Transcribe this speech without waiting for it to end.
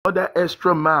another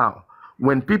extra mile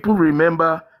when people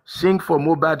remember Sing for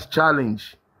Mohbad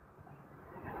Challenge,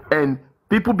 and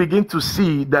people begin to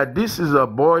see that this is a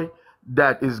boy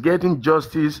that is getting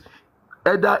justice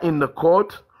either in the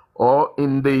court or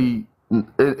in the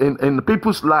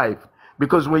people's life.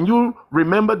 Because when you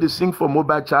remember the Sing for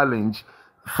Mohbad Challenge,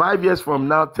 5 years from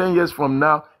now, 10 years from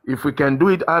now, if we can do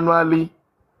it annually,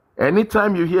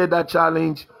 anytime you hear that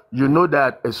challenge, you know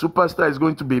that a superstar is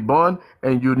going to be born,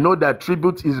 and you know that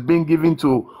tribute is being given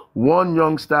to one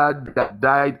young star that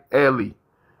died early.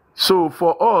 So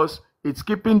for us, it's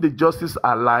keeping the justice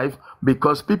alive,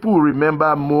 because people will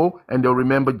remember Mo and they'll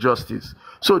remember justice.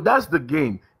 So that's the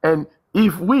game. And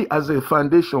if we as a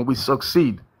foundation, we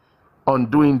succeed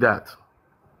on doing that,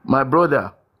 my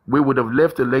brother, we would have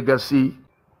left a legacy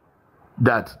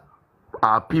that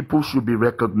our people should be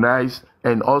recognized,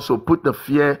 and also put the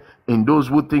fear in those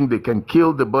who think they can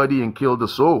kill the body and kill the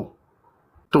soul.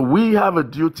 So we have a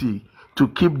duty to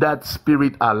keep that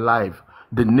spirit alive.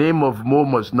 The name of Mo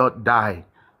must not die.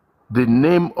 The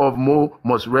name of Mo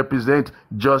must represent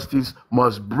justice,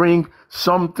 must bring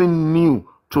something new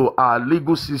to our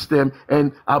legal system,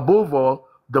 and above all,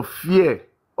 the fear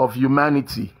of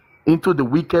humanity into the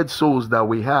wicked souls that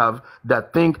we have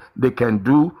that think they can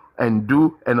do and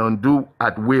undo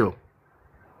at will.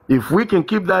 If we can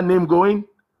keep that name going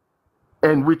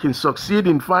and we can succeed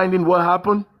in finding what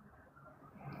happened,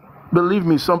 believe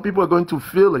me, some people are going to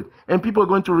feel it, and people are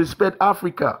going to respect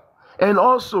Africa. And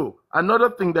also, another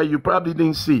thing that you probably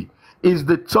didn't see is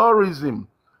the tourism,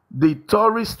 the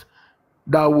tourists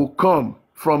that will come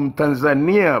from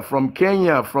Tanzania, from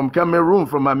Kenya, from Cameroon,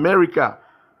 from America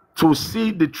to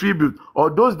see the tribute, or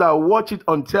those that watch it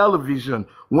on television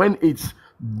when it's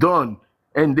done,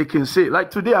 and they can say, like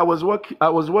today I was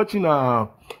watching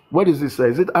what is this?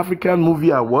 Is it African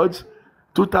Movie Awards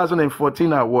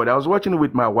 2014 award? I was watching it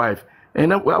with my wife,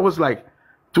 and I was like,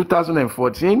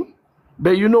 2014?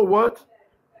 But you know what?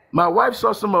 My wife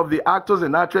saw some of the actors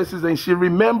and actresses, and she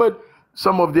remembered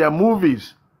some of their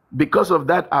movies because of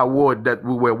that award that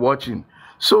we were watching.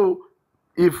 So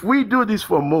if we do this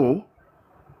for Mo,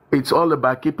 it's all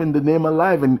about keeping the name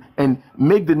alive and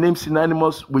make the name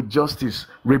synonymous with justice,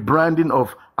 rebranding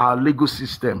of our legal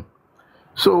system.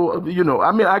 So, you know,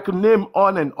 I mean, I could name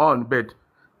on and on, but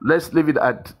let's leave it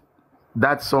at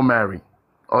that summary.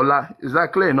 Ola, is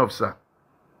that clear enough, sir?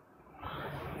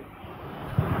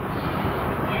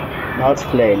 Not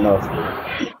clear enough.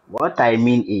 What I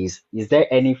mean is there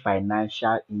any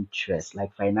financial interest,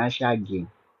 like financial gain,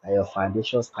 that your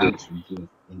foundation stands to gain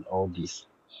in all this?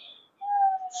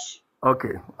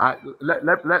 Okay.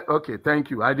 Okay,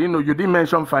 thank you. I didn't know you didn't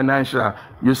mention financial.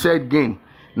 You said gain.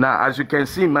 Now, as you can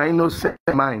see, my innocent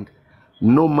mind,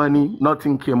 no money,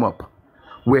 nothing came up.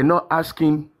 We're not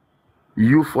asking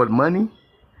you for money.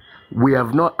 We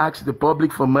have not asked the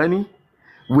public for money.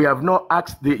 We have not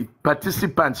asked the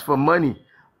participants for money.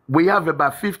 We have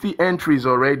about 50 entries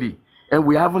already, and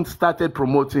we haven't started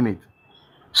promoting it.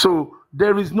 So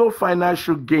there is no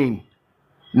financial gain.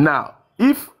 Now,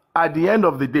 if at the end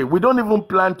of the day, we don't even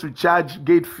plan to charge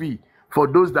gate fee for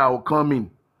those that will come in.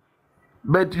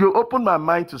 But you open my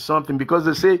mind to something, because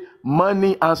they say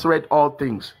money answereth all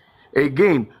things.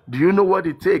 Again, do you know what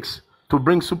it takes to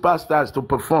bring superstars to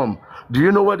perform? Do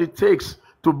you know what it takes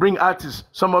to bring artists?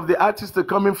 Some of the artists are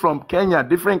coming from Kenya,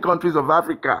 different countries of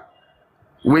Africa.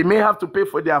 We may have to pay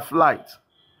for their flight.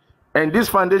 And this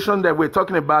foundation that we're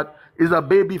talking about is a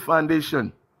baby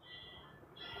foundation.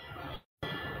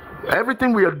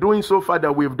 Everything we are doing so far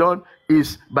that we've done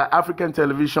is by African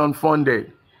Television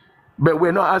funded. But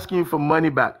we're not asking you for money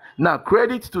back. Now,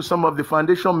 credit to some of the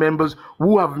foundation members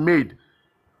who have made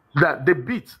that the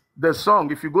beat, the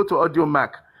song. If you go to Audio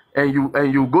Mac and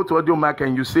you go to Audio Mac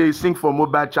and you say Sing for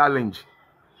Mohbad Challenge,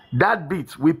 that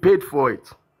beat, we paid for it.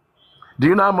 Do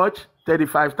you know how much?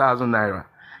 35,000 naira.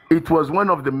 It was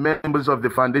one of the members of the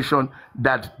foundation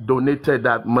that donated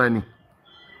that money.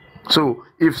 So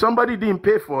if somebody didn't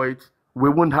pay for it, we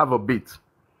wouldn't have a beat.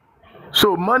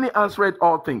 So money answered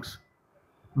all things.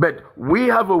 But we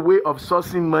have a way of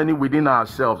sourcing money within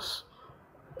ourselves.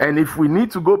 And if we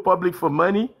need to go public for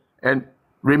money, and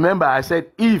remember I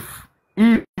said if,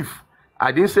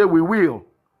 I didn't say we will.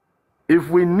 If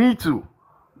we need to,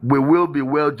 we will be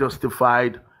well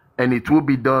justified, and it will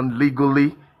be done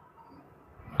legally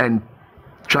and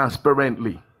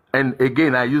transparently. And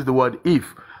again, I use the word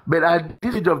if. But at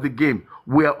this stage of the game,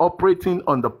 we are operating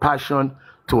on the passion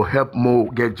to help Mo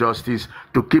get justice,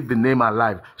 to keep the name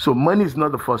alive. So money is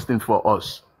not the first thing for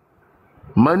us.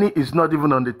 Money is not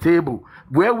even on the table.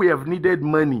 Where we have needed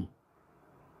money,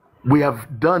 we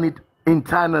have done it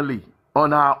internally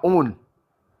on our own.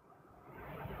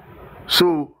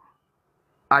 So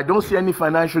I don't see any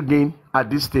financial gain at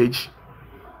this stage.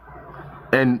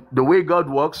 And the way God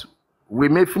works, we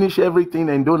may finish everything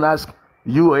and don't ask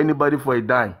you or anybody for a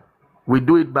dime. We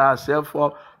do it by ourselves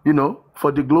for,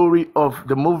 for the glory of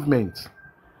the movement.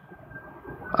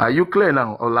 Are you clear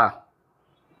now, Ola?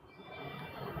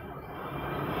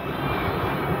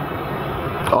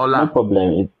 No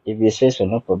problem. If you say so,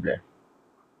 no problem.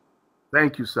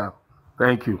 Thank you, sir.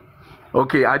 Thank you.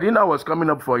 Okay, I didn't know I was coming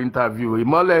up for interview.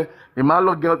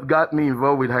 Imalo got me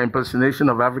involved with her impersonation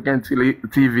of African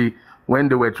TV when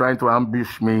they were trying to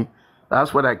ambush me.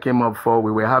 That's what I came up for.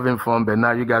 We were having fun, but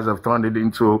now you guys have turned it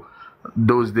into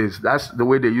those days. That's the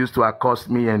way they used to accost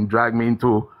me and drag me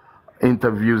into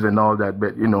interviews and all that.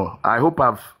 But, I hope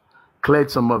I've cleared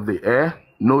some of the air.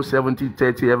 No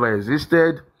 70-30 ever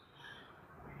existed.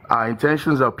 Our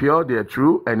intentions are pure, they are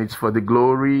true, and it's for the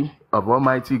glory of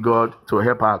Almighty God to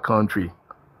help our country.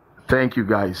 Thank you,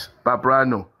 guys.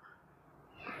 Papariano.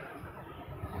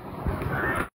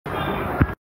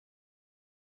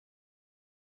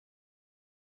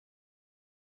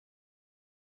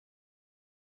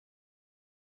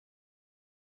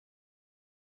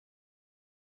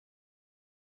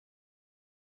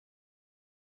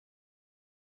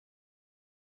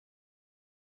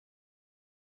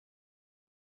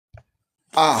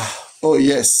 Oh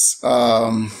yes.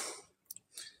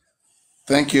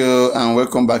 Thank you and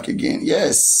welcome back again.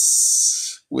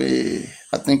 Yes,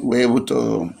 I think we're able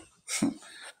to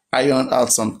iron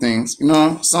out some things.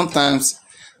 Sometimes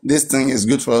this thing is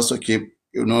good for us to keep,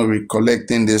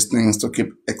 recollecting these things, to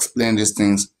keep explaining these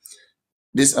things.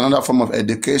 This is another form of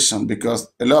education because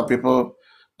a lot of people,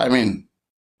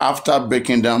 after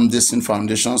breaking down this in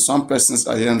foundation, some persons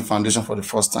are hearing the foundation for the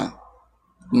first time.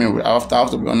 I have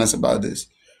to be honest about this.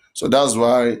 So that's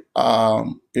why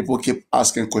people keep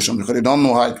asking questions because they don't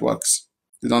know how it works.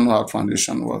 They don't know how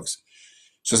foundation works.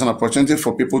 So it's an opportunity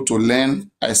for people to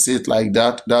learn. I see it like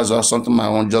that. That's why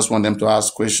something just want them to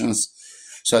ask questions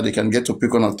so they can get to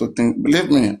pick on or two things. Believe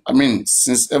me,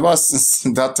 ever since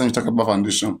that time you talk about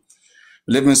foundation,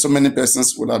 believe me, so many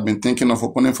persons would have been thinking of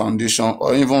opening foundation,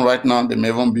 or even right now they may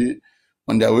even be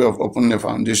on their way of opening a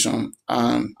foundation.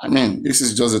 And this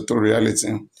is just a true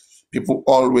reality. People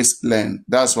always learn.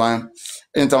 That's why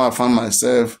anytime I find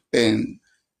myself in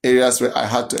areas where I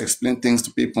had to explain things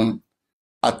to people,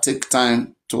 I take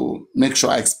time to make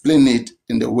sure I explain it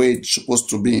in the way it's supposed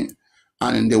to be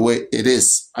and in the way it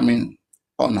is.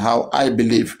 On how I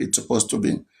believe it's supposed to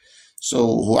be.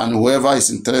 So, and whoever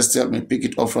is interested may pick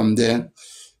it up from there.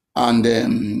 And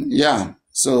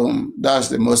so that's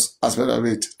the most aspect of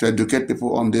it, to educate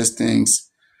people on these things.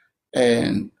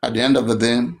 And at the end of the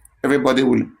day, everybody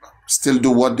will still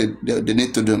do what they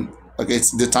need to do. Okay,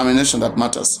 it's determination that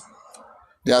matters.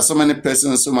 There are so many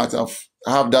persons who might have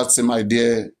that same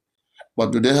idea,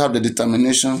 but do they have the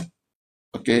determination?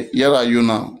 Okay, here are you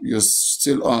now. You're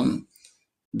still on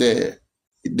the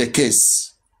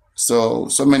case. So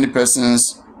many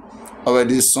persons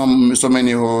already, so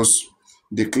many hosts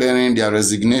declaring their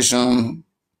resignation,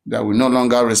 that we're no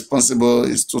longer responsible,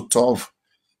 it's too tough,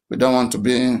 we don't want to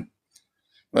be.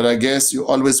 But I guess you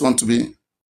always want to be.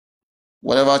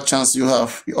 Whatever chance you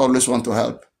have, you always want to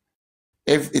help.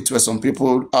 If it were some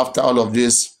people, after all of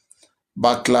this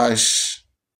backlash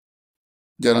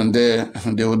there and there,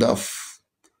 they would have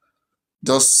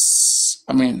they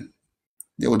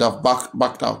would have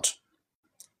backed out.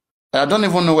 I don't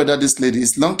even know whether this lady,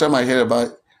 it's long time I hear about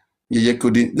Yeye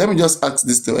Kudi. Let me just ask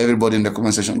this to everybody in the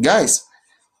comment section. Guys,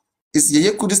 is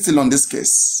Yeye Kudi still on this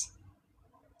case?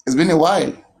 It's been a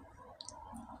while.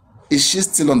 Is she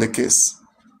still on the case?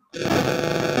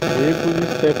 Yeye Kudi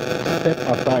step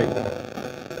aside.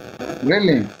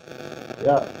 Really?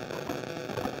 Yeah.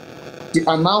 She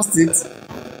announced it.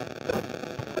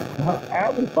 I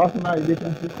have a personal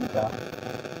relationship with her.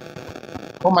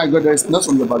 Oh my God, there is not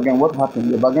from the background. What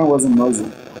happened? The background wasn't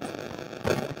noisy.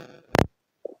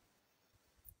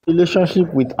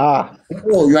 Relationship with her.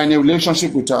 Oh, you are in a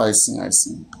relationship with her. I see.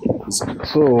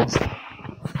 So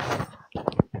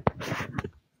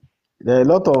there are a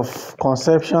lot of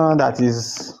conception that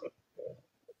is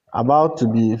about to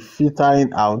be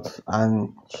filtering out,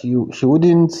 and she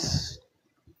wouldn't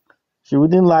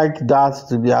like that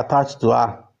to be attached to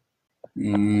her.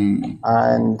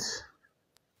 And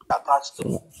attached to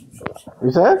her.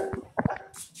 You said?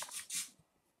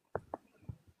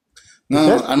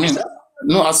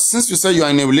 No, since you said you are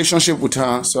in a relationship with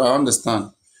her, so I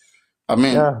understand.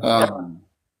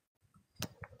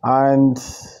 And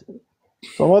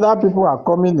some other people are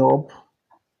coming up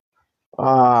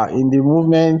in the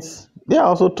movement. They are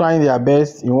also trying their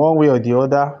best in one way or the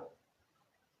other,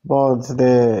 but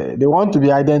they want to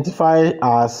be identified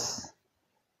as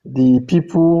the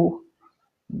people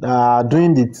that are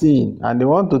doing the thing and they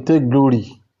want to take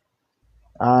glory,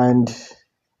 and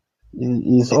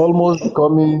it's almost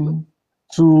becoming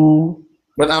too.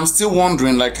 But I'm still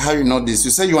wondering, like, how you know this.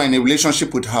 You say you are in a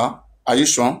relationship with her. Are you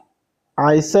sure?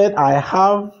 I said I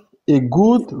have a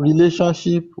good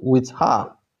relationship with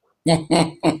her.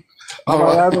 All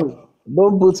right. Papariano,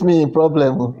 don't put me in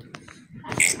problem.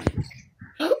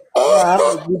 Yeah, I have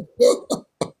a good.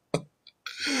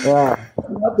 Yeah.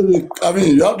 You have to be, I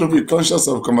mean, you have to be conscious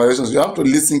of conversations. You have to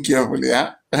listen carefully.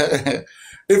 Yeah.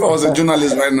 If I was a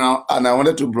journalist right now and I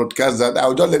wanted to broadcast that, I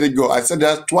would just let it go. I said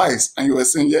that twice, and you were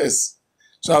saying yes.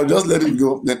 So I'll just let it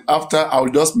go. Then after, I'll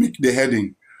just make the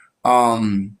heading.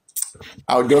 Um,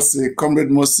 I'll just say, Comrade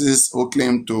Moses, who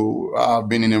claimed to have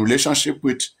been in a relationship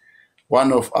with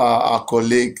one of our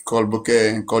colleague called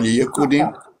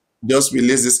Yekudin, just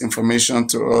released this information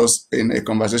to us in a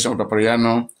conversation with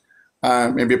Papariano,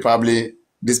 maybe probably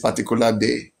this particular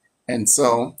day. And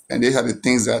so, and these are the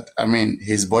things that, I mean,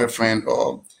 his boyfriend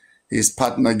or his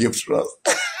partner gives to us.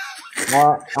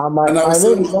 And I will I say,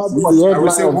 know it not be the I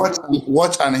will say, headline of.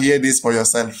 watch and hear this for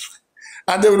yourself.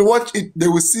 And they will watch it, they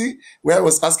will see where I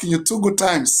was asking you 2 good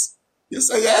times. You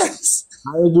say yes.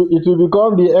 It will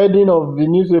become the heading of the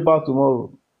newspaper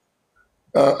tomorrow.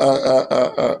 Uh, uh,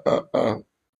 uh, uh,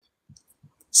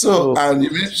 So, So and you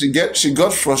mean she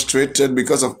got frustrated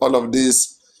because of all of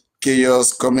this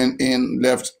chaos coming in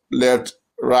left,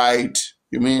 right.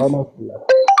 You mean? honestly,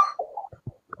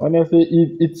 honestly,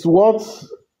 it's what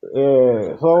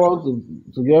someone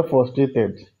to get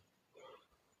frustrated.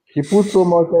 He put so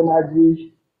much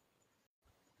energy,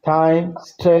 time,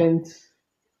 strength,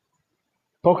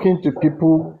 talking to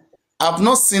people. I've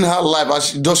not seen her live.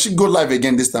 Does she go live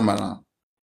again this time around?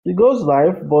 She goes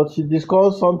live, but she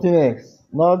discussed something else,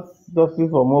 not justice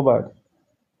for mobile.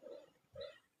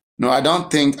 No, I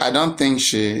don't think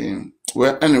she.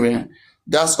 Well, anyway,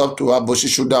 that's up to her. But she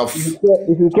should have. If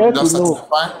you She care should have to know,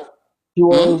 certified. she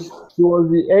Hmm? was she was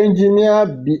the engineer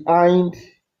behind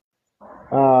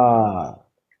uh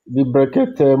the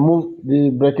Brekete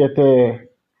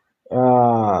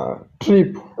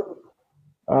trip,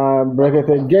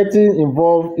 Brekete getting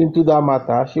involved into that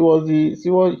matter. She was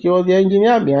the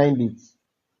engineer behind it.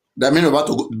 That mean about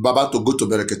to go to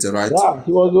Berekete, right? Yeah,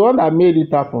 she was the one that made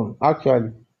it happen.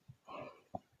 Actually,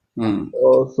 Hmm.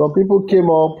 some people came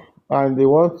up and they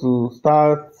want to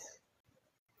start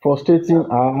frustrating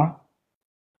her.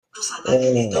 Uh,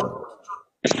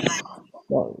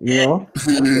 you know,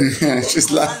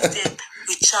 She's like,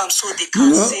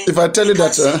 if I tell you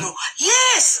that,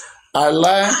 I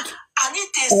like I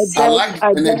I beg, like the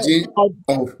I beg, energy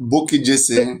of Boki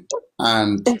Jesse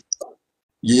and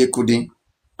Yekudi.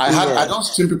 I yeah. don't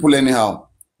stream people anyhow.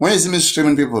 When you see me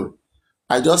streaming people,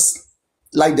 I just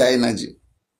like their energy.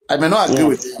 I may not agree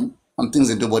with Yes. them on things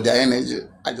they do, but their energy,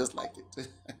 I just like it.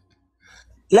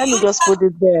 Let me just put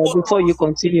it there before you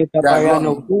continue, Yeah, go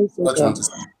Papariano. on. 1 second. What you want to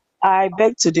say? I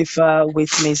beg to differ with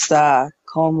Mr.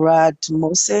 Comrade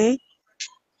Mose.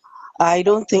 I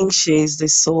don't think she's the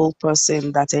sole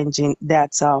person that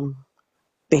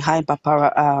behind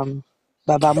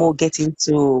Baba Mo getting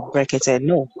to Brekete.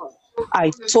 No,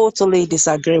 I totally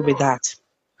disagree with that.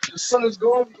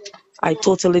 I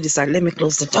totally disagree. Let me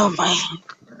close the door.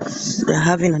 They're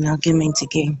having an argument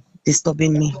again,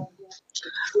 disturbing me.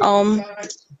 Um,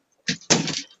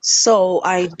 so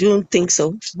I don't think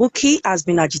so. Buki has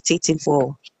been agitating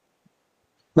for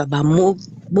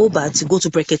Moba to go to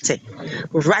Brekete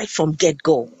right from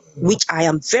get-go, which I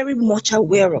am very much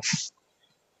aware of.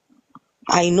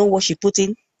 I know what she put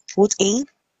in.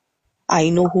 I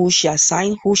know who she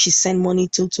assigned, who she sent money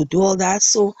to do all that.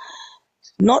 So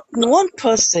not one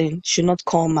person should not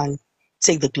come and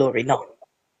take the glory. No,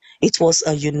 it was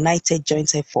a united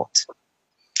joint effort.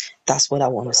 That's what I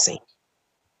want to say.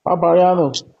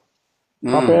 Papariano,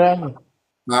 Mm. Papariano,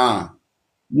 Ah.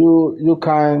 you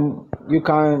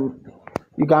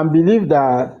can believe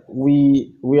that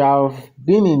we have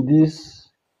been in this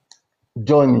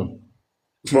journey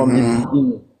from the Mm-hmm.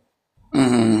 beginning.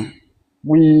 Mm-hmm.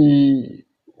 We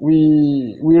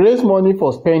raise money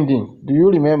for spending. Do you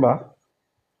remember,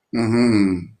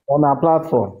 Mm-hmm. on our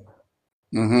platform?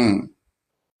 Mm-hmm.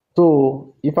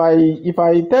 So if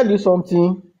I tell you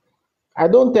something, I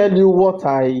don't tell you what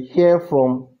I hear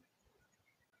from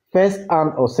first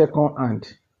hand or second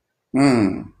hand.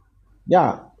 Mm.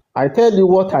 Yeah, I tell you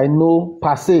what I know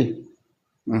per se.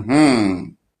 Mm-hmm.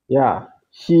 Yeah,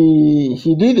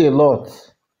 she did a lot.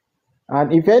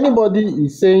 And if anybody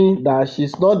is saying that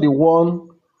she's not the one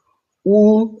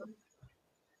who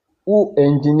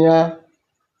engineer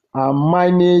and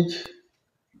manage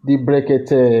the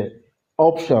Brekete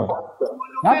option,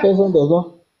 That person does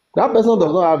not. That person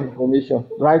does not have information,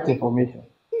 right information.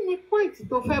 Kí ni point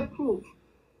tó fẹ́ prove?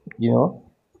 You know.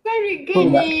 Very So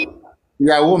gay ni.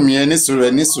 ìyàwó mi ẹ ní sùúrù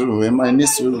ẹ ní sùúrù ẹ máa ní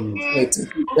sùúrù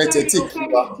ẹ tẹ tí kì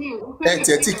wá ẹ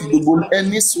tẹ tí kì gbogbo ẹ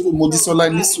ní sùúrù Mojísọ́lá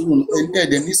ní sùúrù ẹ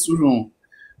ẹdẹ ní sùúrù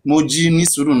Mojí ní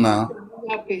sùúrù náà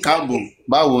káàbọ̀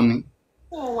báwo ni.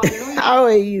 How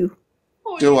are you?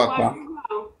 ṣé wà pa.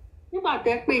 Nígbà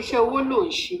tẹ́ pé iṣẹ́ owó ló ń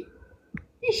ṣe.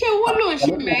 Iṣẹ́ owó ló ń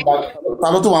ṣe mẹ́. ta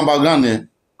ló tó wà ń background yẹn.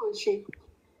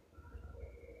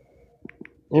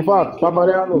 in fact,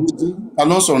 Papariano. ta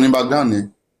ló ń sọ̀rọ̀ ní background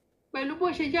yẹn. Pẹ̀lú bó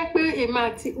ṣe jẹ́ pé èmi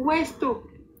àti Westo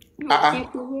yóò kí n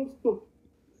fi Westo.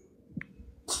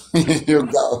 Yóò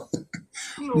gbà ọ́.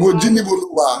 Mojí níbo ló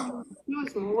wà. Yóò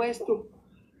sì mú Westo.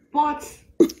 But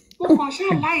mo kàn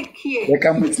ṣáà láìkí ẹ̀. ẹ ká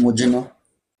mú ìtì Mojí náà.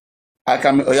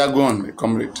 Oya go on,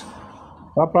 comrade.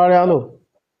 Papariano.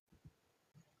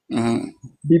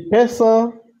 The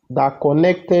person that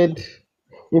connected,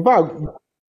 in fact,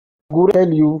 Guru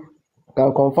tell you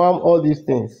can confirm all these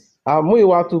things.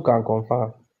 Amuiwa too can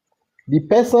confirm. The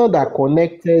person that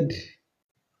connected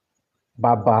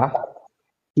Baba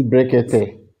to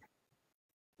Brekete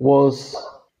was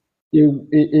a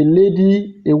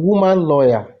lady, a woman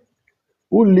lawyer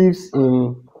who lives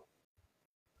in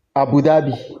Abu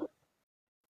Dhabi.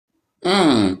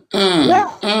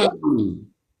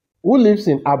 Who lives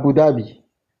in Abu Dhabi.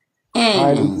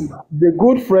 And the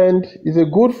good friend is a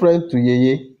good friend to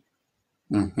Yeye.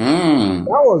 That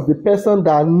was the person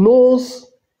that knows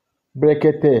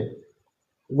Brekete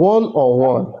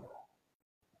one-on-one.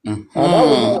 And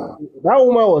that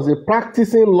woman was a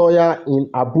practicing lawyer in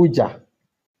Abuja.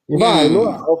 In fact,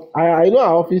 I know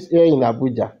her office here in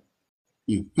Abuja.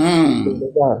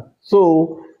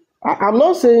 So I'm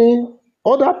not saying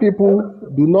other people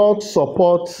do not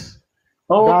support.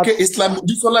 Okay, it's like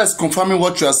Mojísọ́lá is confirming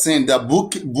what you are saying. That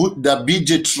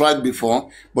BJ tried before,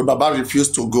 but Baba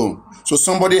refused to go. So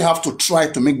somebody have to try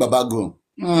to make Baba go.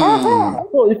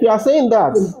 So if you are saying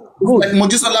that, good. Like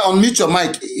Mojísọ́lá, unmute your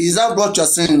mic. Is that what you are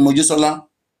saying, Mojísọ́lá?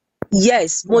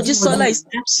 Yes, Mojísọ́lá is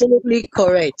absolutely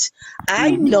correct.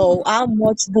 I know how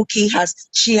much Buki has.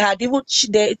 She had even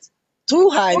through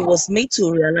her, it was made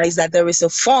to realize that there is a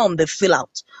form they fill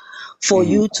out for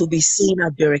you to be seen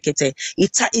at Berekete.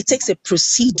 It takes a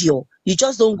procedure. You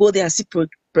just don't go there and see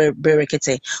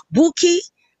Berekete. Buki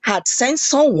had sent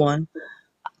someone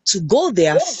to go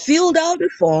there, filled out the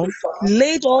form,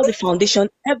 laid all the foundation,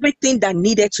 everything that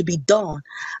needed to be done.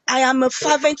 I am a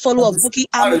fervent follower of Buki.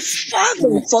 I'm a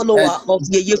fervent follower of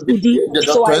Yeye Kudi.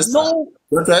 So I know.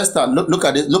 Dr. Esther, look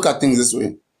at it. Look at things this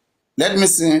way. Let me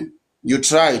see. You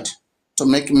tried to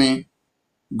make me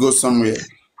go somewhere.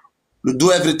 You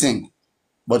do everything,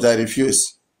 but I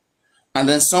refuse. And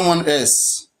then someone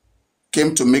else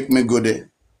came to make me go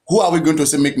there. Who are we going to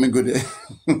say make me go there?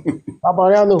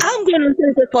 Papariano. I'm going to say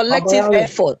it's a collective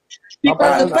effort.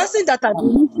 Because the person that had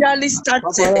initially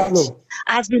started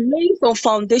has been laying some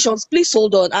foundations. Please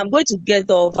hold on. I'm going to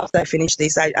get off after I finish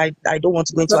this. I don't want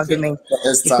to go into argument.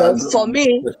 Because for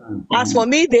me, as for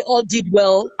me, they all did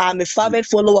well. I'm a fervent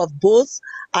follower of both.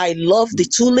 I love the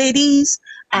two ladies,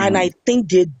 and I think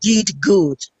they did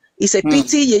good. It's a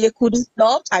pity Yeye couldn't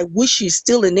stop. I wish she's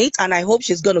still in it, and I hope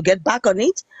she's going to get back on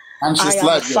it. And she's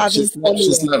live.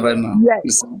 She's live right now.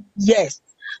 Yes. Yes.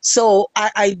 So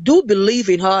I do believe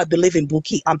in her. I believe in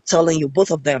Buki. I'm telling you,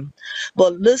 both of them.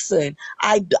 But listen,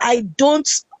 I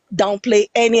don't downplay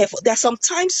any effort. There's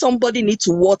sometimes somebody needs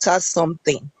to water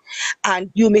something.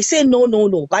 And you may say, no, no,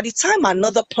 no. By the time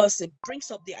another person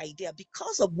brings up the idea,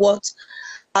 because of what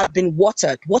had been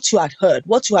watered, what you had heard,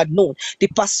 what you had known, the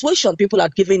persuasion people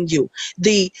had given you,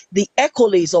 the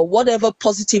accolades or whatever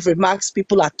positive remarks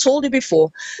people had told you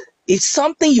before, it's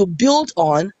something you build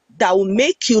on that will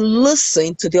make you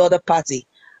listen to the other party.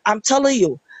 I'm telling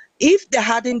you, if there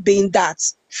hadn't been that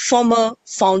former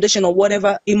foundation or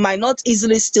whatever, it might not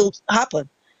easily still happen.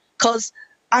 Because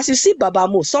as you see Baba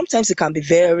Mo, sometimes it can be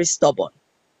very stubborn.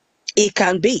 It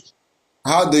can be.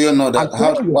 How do you know that?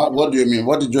 What do you mean?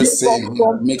 What did you say?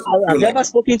 I've never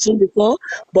spoken to him before,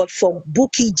 but from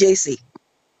Buki JC.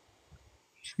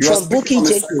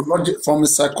 From a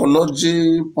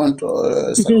psychology point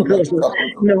psychological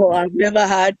point. No, I've never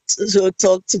had to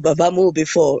talk to Baba Mo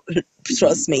before,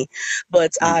 trust me.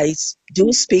 But I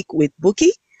do speak with Buki,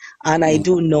 and I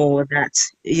do know that,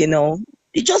 you know,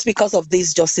 just because of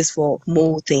this justice for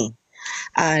Mo thing.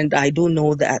 And I do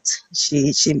know that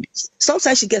she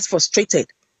sometimes she gets frustrated.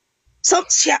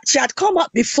 She had come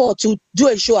up before to do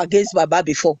a show against Baba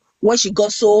before, when she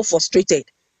got so frustrated.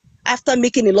 After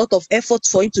making a lot of effort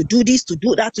for him to do this, to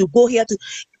do that, to go here, to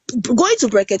going to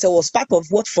Brekete was part of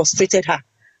what frustrated her.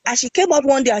 And she came out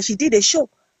one day and she did a show.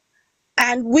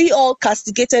 And we all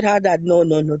castigated her that no,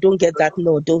 don't get that,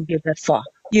 no, don't get that far.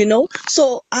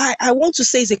 So I want to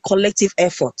say it's a collective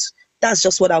effort. That's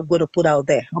just what I'm going to put out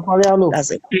there. Papariano,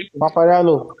 That's it.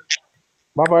 Papariano,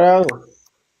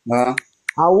 Uh,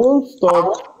 I won't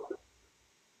stop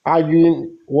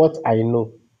arguing what I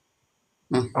know.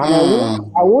 And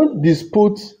I won't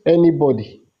dispute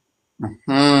anybody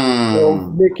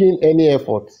of making any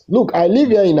effort. Look, I live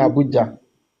here in Abuja.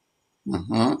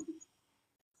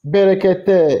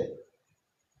 Berekete,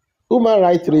 Human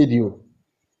Rights Radio.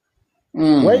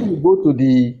 When you go to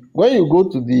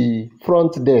the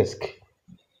front desk,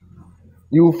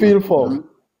 you fill form.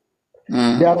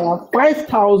 There are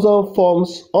 5,000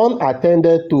 forms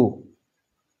unattended to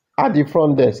at the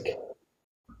front desk.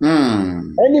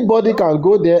 Anybody can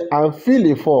go there and fill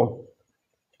a form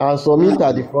and submit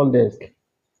at the front desk.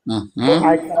 So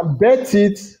I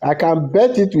can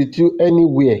bet it with you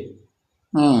anywhere.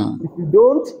 If you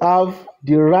don't have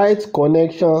the right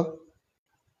connection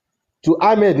to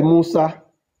Ahmed Musa,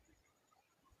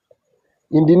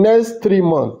 in the next 3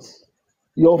 months,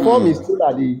 your form is still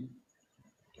at the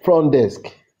front desk,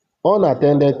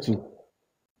 unattended to.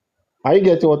 Are you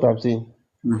getting what I'm saying?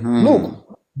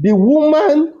 Look, the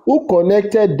woman who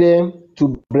connected them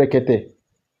to Brekete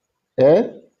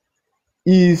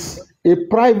is a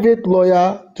private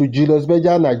lawyer to Julius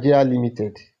Berger Nigeria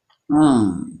Limited.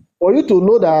 For you to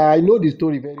know that I know the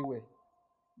story very well.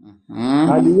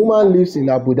 And the woman lives in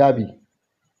Abu Dhabi.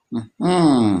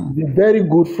 She's a very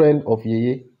good friend of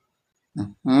Yeye.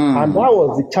 And that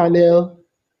was the channel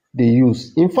they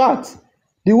used. In fact,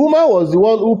 the woman was the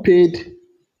one who paid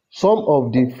some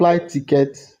of the flight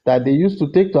tickets that they used to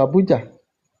take to Abuja.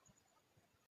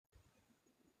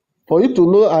 For you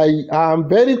to know, I am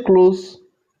very close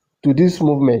to this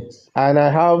movement and I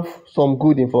have some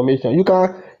good information. You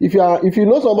can, if you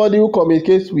know somebody who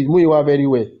communicates with Muyiwa very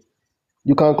well,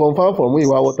 you can confirm from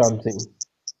Muyiwa what I'm saying.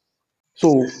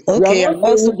 So okay,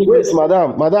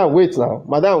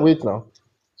 wait now.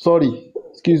 Sorry,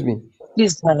 excuse me.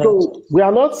 Please, so we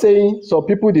are not saying some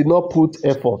people did not put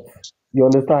effort. You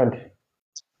understand?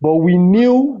 But we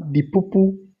knew the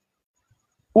people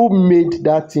who made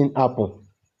that thing happen.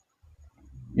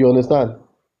 You understand?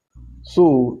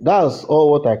 So that's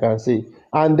all what I can say.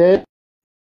 And then,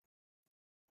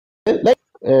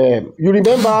 you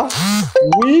remember,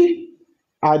 we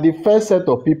are the first set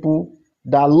of people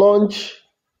that launched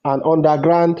an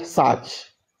underground search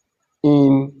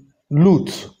in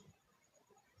Loot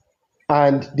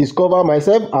and discover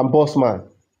myself and Bossman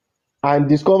and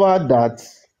discovered that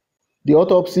the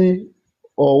autopsy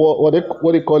or what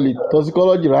they call it,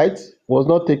 toxicology, right, was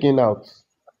not taken out.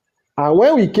 And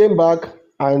when we came back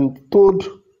and told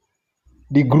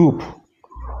the group,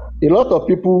 a lot of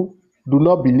people do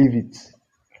not believe it.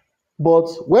 But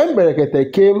when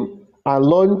Berekete came and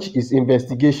launched his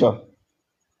investigation,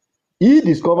 he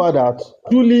discovered that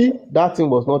truly that thing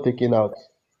was not taken out.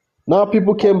 Now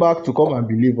people came back to come and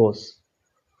believe us.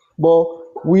 But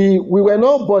we were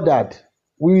not bothered.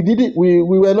 We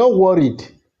were not worried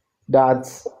that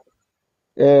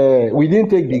we didn't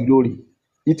take the glory.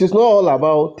 It is not all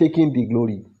about taking the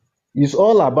glory. It's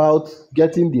all about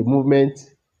getting the movement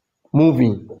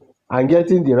moving and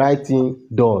getting the right thing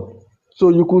done. So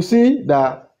you could see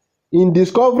that in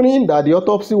discovering that the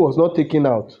autopsy was not taken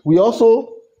out, we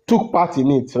also took part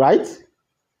in it, right?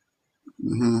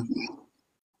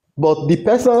 But the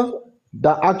person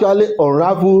that actually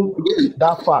unraveled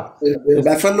that fact.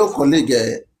 My fellow colleague,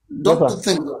 don't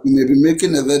think you may be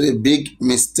making a very big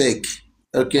mistake.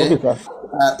 Okay,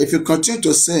 if you continue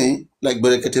to say, like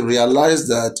Berekete realized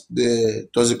that the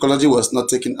toxicology was not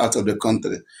taken out of the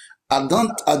country, I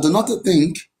do not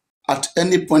think at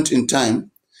any point in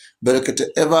time Berekete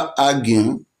ever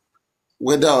argue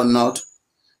whether or not,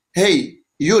 hey,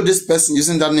 you, this person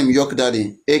using that name York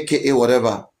Daddy, aka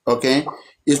whatever, okay,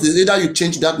 it's either you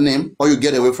change that name or you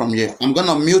get away from here. I'm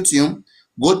gonna mute you,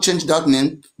 go change that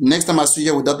name. Next time I see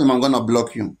you with that name, I'm gonna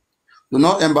block you. Do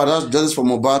not embarrass judges for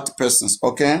mobile persons,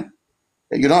 okay?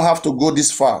 You don't have to go this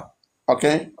far,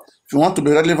 okay? If you want to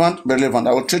be relevant, be relevant.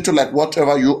 I will treat you like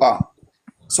whatever you are.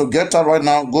 So get out right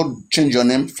now, go change your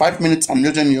name. 5 minutes, I'm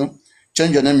muting you.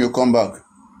 Change your name, you come back.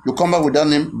 You come back with that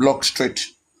name, block straight,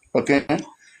 okay?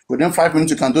 Within 5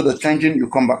 minutes, you can do the changing, you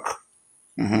come back.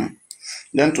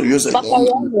 Then to use it.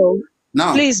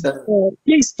 Now, please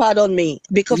pardon me.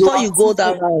 Before you go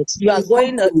that route, you are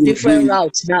going a different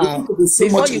route now.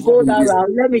 Before you go that route,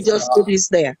 let me just put this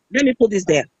there. Let me put this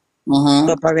there.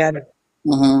 Papariano.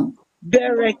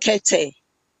 Berekete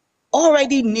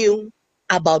already knew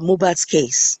about Mohbad's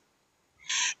case.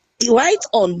 right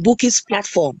on Buki's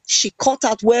platform, she cut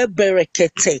out where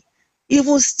Berekete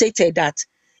even stated that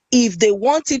if they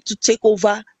want him to take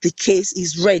over the case,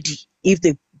 he's ready if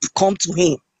they come to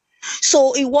him.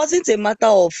 So it wasn't a matter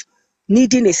of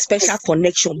needing a special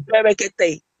connection.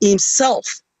 Berekete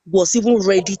himself was even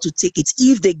ready to take it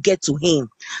if they get to him.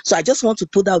 So I just want to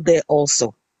put out there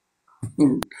also.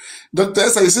 Dr.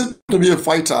 Esther, you seem to be a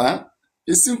fighter. Huh?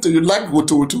 You like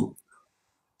Woto.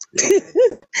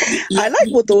 I like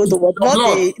Woto, but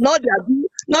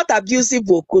not abusive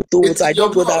Woto. I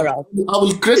don't go that route. I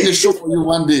will create a show for you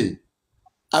one day.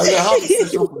 I will have a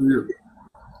session for you.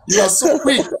 You are so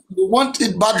quick. You want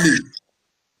it badly.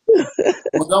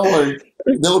 But don't worry.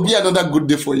 There will be another good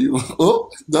day for you. Oh,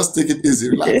 just take it easy.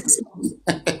 Relax.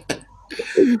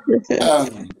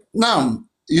 Now,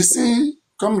 you see,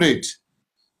 comrade,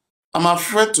 I'm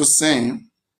afraid to say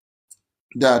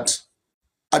that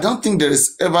I don't think there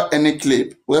is ever any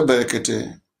clip where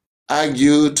Berekete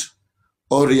argued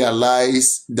or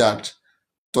realized that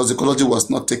toxicology was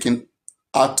not taken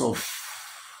out of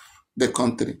the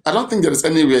country. I don't think there is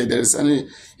anywhere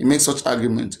he makes such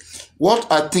argument.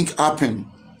 What I think happened,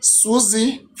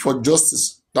 Susie for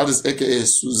Justice, that is aka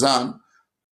Suzanne,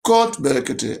 called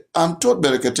Berekete and told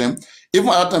Berekete, even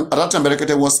at that time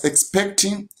Berekete was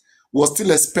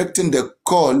still expecting the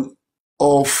call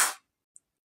of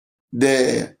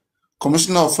the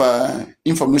Commissioner of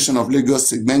Information of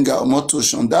Lagos, Benga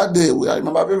Omotosh. On that day, I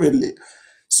remember vividly.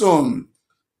 So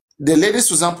the lady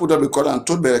Suzanne put up the call and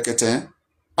told Berekete,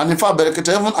 and in fact,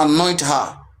 Berekete even annoyed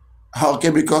her,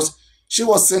 okay, because she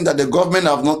was saying that the government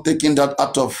have not taken that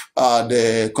out of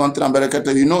the country. And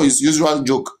Berekete, you know, his usual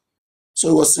joke. So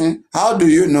he was saying, how do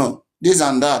you know this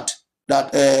and that?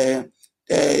 That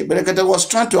Berekete was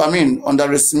trying to,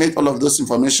 underestimate all of those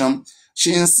information.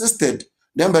 She insisted.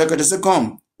 Then Berekete said,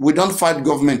 come, we don't fight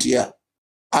government here.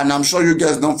 And I'm sure you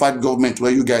guys don't fight government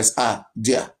where you guys are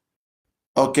there.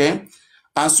 Okay?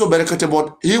 And so Berekete,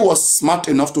 but he was smart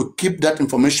enough to keep that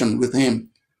information with him.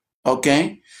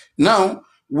 Okay? Now,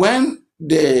 when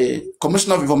the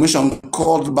Commissioner of Information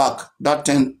called back that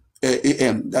 10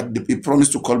 a.m. that he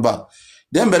promised to call back,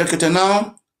 then Berekete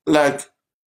now,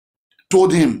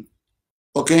 told him,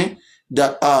 okay,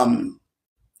 that,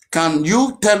 can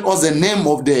you tell us the name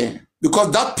of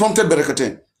because that prompted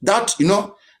Berekete,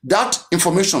 that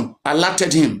information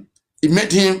alerted him. It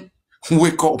made him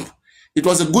wake up. It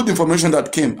was a good information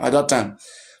that came at that time.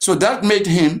 So that made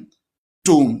him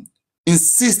to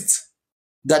insist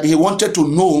that he wanted to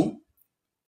know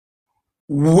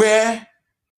where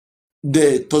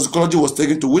the toxicology was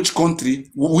taken to, which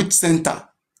country, which center,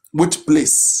 which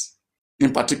place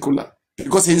in particular.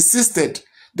 Because he insisted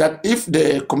that if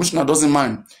the commissioner doesn't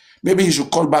mind, maybe he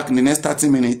should call back in the next 30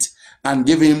 minutes and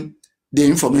give him the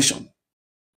information.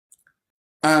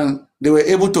 And they were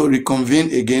able to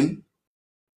reconvene again,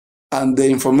 and the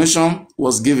information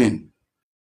was given.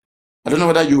 I don't know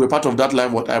whether you were part of that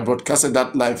live, but I broadcasted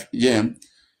that live here.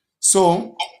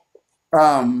 So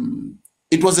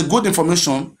it was a good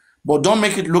information, but don't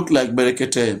make it look like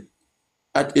Berekete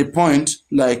at a point,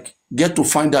 get to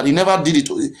find out. He never did it.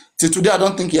 Till today, I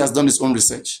don't think he has done his own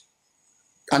research.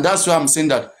 And that's why I'm saying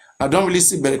that I don't really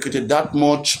see Berekete that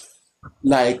much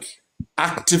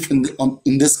active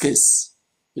in this case.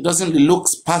 It doesn't look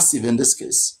passive in this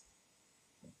case.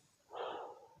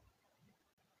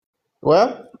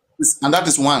 Well, and that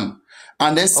is one.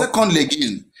 And then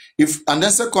secondly,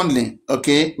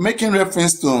 okay, making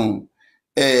reference to,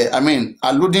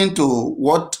 alluding to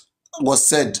what was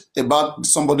said about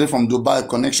somebody from Dubai,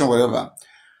 connection, wherever.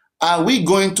 Are we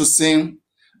going to say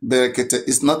Berekete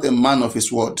is not a man of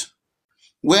his word?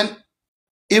 When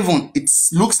even it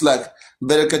looks like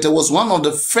Berekete was one of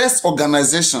the first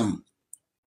organizations,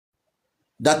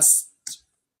 that's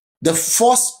the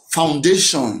first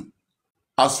foundation,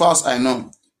 as far as I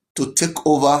know, to take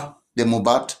over the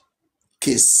Mohbad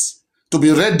case, to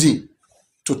be ready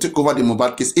to take over the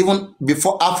Mohbad case, even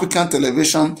before African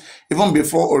television, even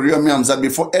before Oriomi Hamzat,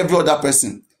 before every other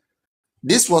person.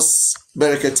 This was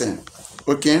Berekete,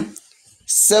 okay?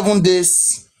 7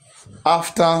 days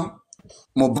after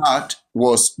Mohbad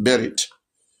was buried.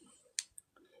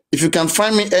 If you can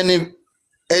find me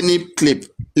any clip,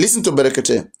 listen to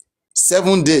Berekete.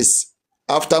 7 days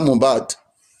after Mohbad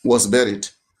was buried.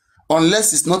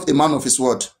 Unless it's not a man of his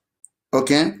word,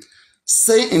 okay?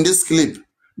 Say in this clip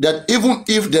that even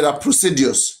if there are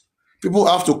procedures, people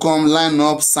have to come, line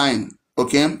up, sign,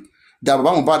 okay? That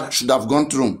Baba Mohbad should have gone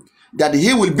through. That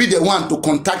he will be the one to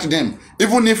contact them,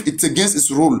 even if it's against his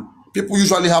rule. People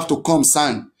usually have to come,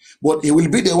 sign. But he will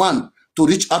be the one to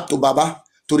reach out to Baba,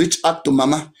 to reach out to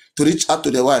Mama, to reach out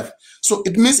to the wife. So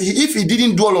it means if he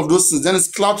didn't do all of those things, then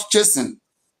it's cloud chasing.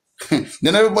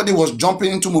 Then everybody was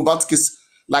jumping into Mohbad's case,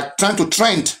 like trying to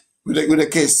trend with the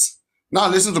case. Now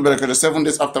listen to Berekete 7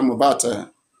 days after Mohbad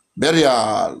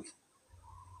burial.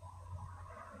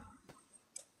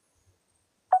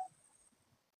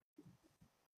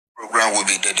 Program will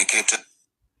be dedicated.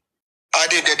 I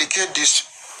did dedicate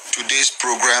today's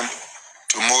program,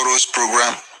 tomorrow's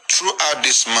program, throughout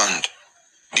this month.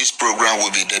 This program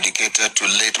will be dedicated to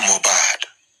late Mohbad,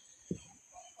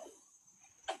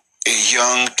 a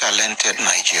young, talented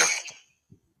Nigerian.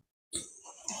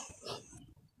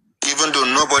 Even though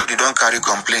nobody don't carry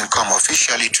complaint come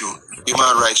officially to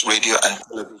Human Rights Radio and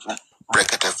Television,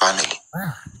 Brekete family,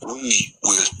 we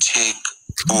will take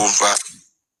over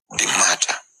the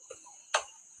matter.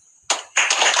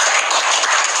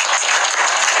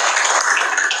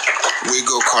 We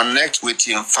go connect with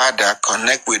him father,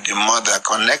 connect with the mother,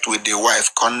 connect with the wife,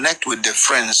 connect with the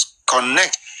friends,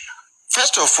 connect.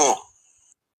 First of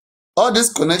all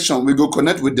this connection, we go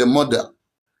connect with the mother.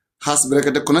 Has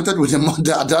Berekete connected with the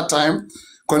mother at that time?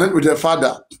 Connect with the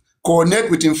father. Connect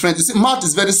with him friends. You see, Matt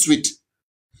is very sweet.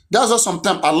 That's why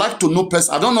sometimes I like to know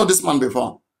person. I don't know this man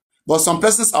before, but some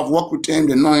persons have worked with him,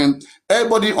 they know him.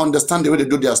 Everybody understand the way they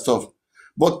do their stuff.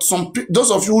 But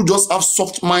those of you who just have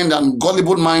soft mind and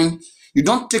gullible mind, you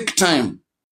don't take time.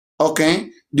 Okay?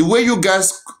 The way you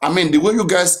guys,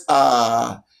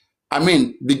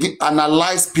 begin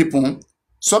analyze people,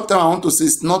 sometimes I want to say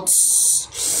it's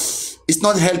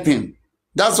not helping.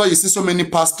 That's why you see so many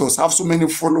pastors have so many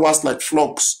followers like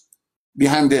flocks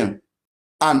behind them.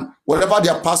 And whatever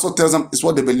their pastor tells them is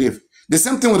what they believe. The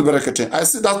same thing with Berekete. I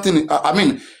see that thing.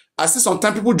 I see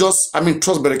sometimes people just,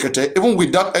 trust Berekete even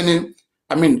without any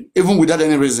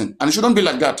reason. And it shouldn't be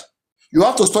like that. You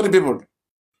have to study people.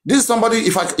 This is somebody,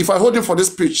 if I hold him for this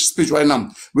speech right now,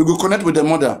 we will connect with the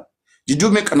mother. Did you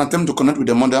make an attempt to connect with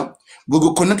the mother? We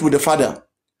will connect with the father.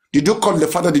 Did you call the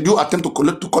father? Did you attempt to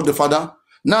call the father?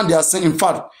 Now they are saying, in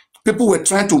fact, people were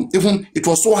trying to, it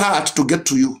was so hard to get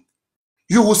to you.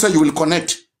 You will say you will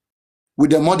connect with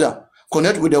the mother,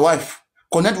 connect with the wife,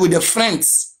 connect with the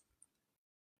friends.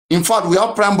 In fact, we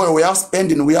have Prime Boy, we have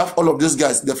Spending, we have all of these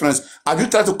guys, the friends. Have you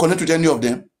tried to connect with any of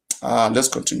them? Let's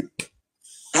continue.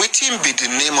 Waiting be the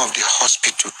name of the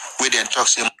hospital where they talk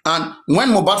him. And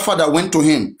when Mohbad's father went to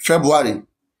him, February,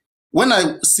 when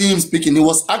I see him speaking, he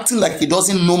was acting like he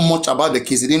doesn't know much about the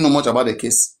case. He didn't know much about the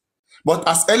case. But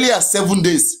as early as 7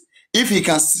 days, if he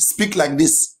can speak like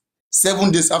this, 7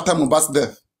 days after Mohbad's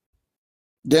death,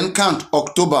 then count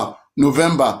October,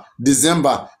 November,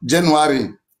 December,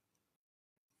 January,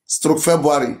 /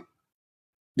 February.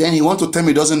 Then he wants to tell me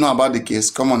he doesn't know about the case.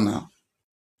 Come on now.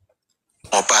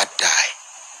 Mohbad die.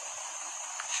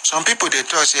 Some people they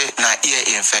talk say na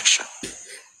ear infection.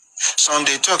 Some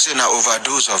they talk say na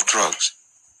overdose of drugs.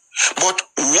 But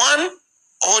one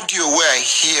audio where I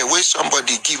hear where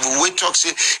somebody give where talk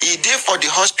say he did for the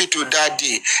hospital that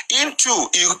day. Into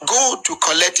you go to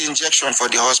collect injection for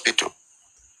the hospital.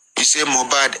 He say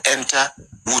Mohbad enter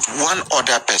with one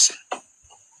other person.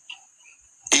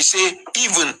 He say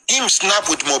even him snap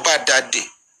with Mohbad that day.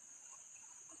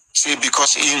 Say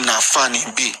because him na fan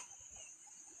him be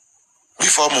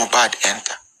before Mohbad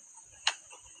enter.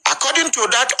 According to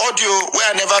that audio where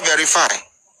I never verify,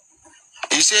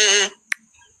 he say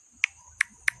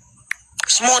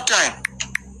small time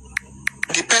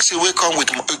the person will come with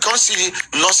you can't see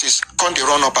nurses come they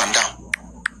run up and down.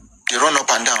 They run up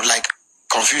and down like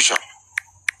confusion.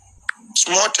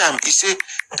 Small time, he say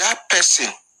that person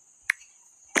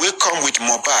will come with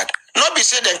Mohbad. Not be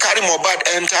said and carry Mohbad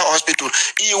enter hospital.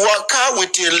 He walk out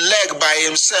with a leg by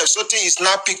himself. So think it's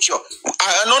not picture.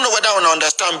 I don't know whether I want to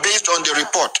understand based on the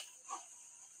report.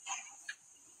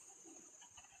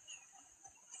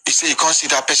 He say you can't see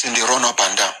that person, they run up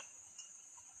and down.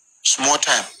 Small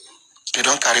time, they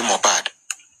don't carry Mohbad.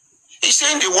 He's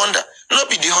saying they wonder, not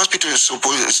be the hospital is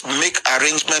supposed to make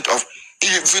arrangement of,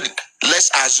 even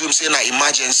let's assume say an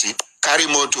emergency, carry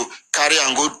motor, carry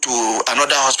and go to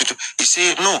another hospital. He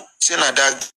say no, say na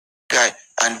that guy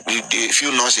and the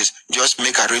few nurses just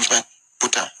make arrangement,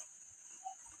 put them.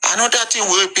 Another thing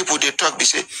where people they talk, they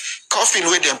say coffin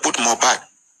where them put Mohbad,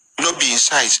 no be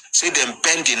inside, say them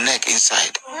bend the neck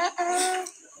inside.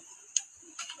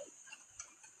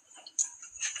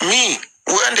 Me,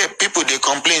 when the people they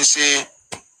complain say,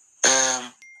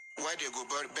 why they go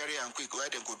bury and quick, why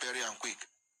they go bury and quick?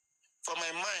 For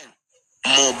my mind,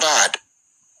 Mohbad,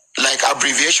 like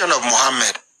abbreviation of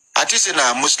Muhammad, at least in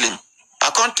a Muslim, I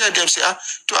can't tell them, say,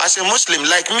 as a Muslim,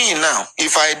 like me now,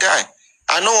 if I die,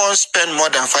 I no want to spend more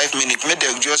than 5 minutes, make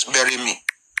them just bury me.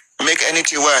 Make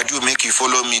anything where I do, make you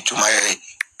follow me to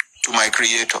my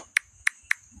creator.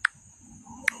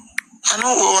 I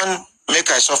don't want make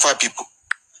I suffer people.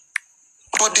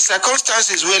 But the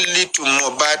circumstances will lead to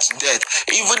Mohbad's death.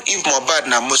 Even if Mohbad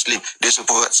na Muslim, they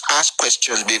suppose ask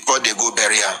questions before they go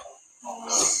bury him.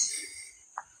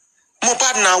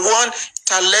 Mohbad na one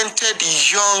talented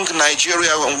young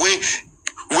Nigerian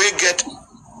we get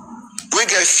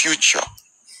future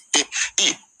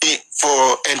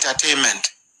for entertainment.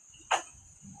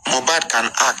 Mohbad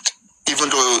can act, even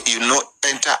though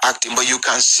enter acting, but you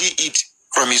can see it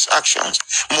from his actions.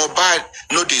 Mohbad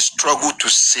know they struggle to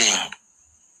sing.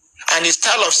 And his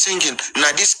style of singing,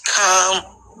 now this calm,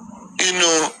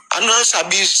 I know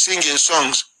Sabi singing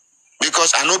songs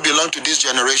because I know belong to this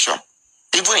generation.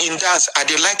 Even in dance, I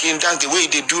dey like in dance the way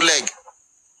they do leg.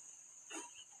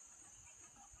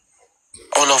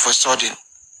 All of a sudden,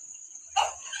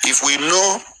 if we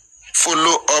know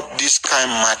follow up this kind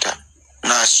matter,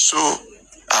 now so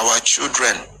our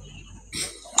children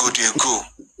go they go.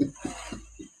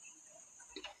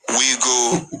 We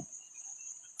go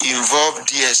involve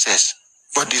DSS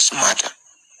for this matter.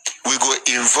 We go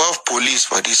involve police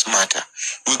for this matter.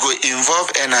 We go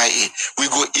involve NIA. We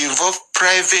go involve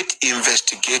private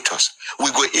investigators.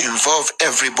 We go involve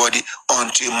everybody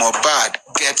until Mohbad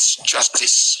gets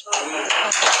justice.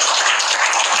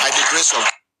 By the grace of...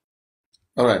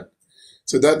 All right.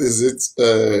 So that is it.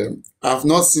 I've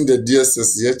not seen the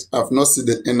DSS yet. I've not seen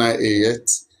the NIA yet.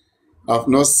 I've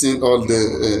not seen all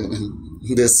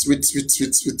the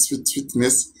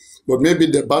sweetness. But maybe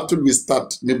the battle will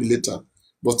start maybe later.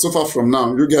 But so far from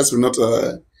now, you guys will not,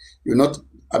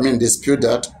 dispute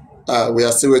that. We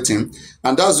are still waiting.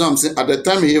 And that's what I'm saying. At the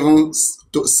time he even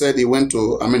said he went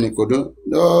to Ikodo.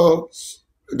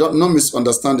 No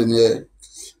misunderstanding here.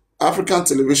 African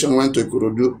television went to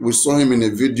Ikorodu. We saw him in a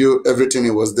video. Everything,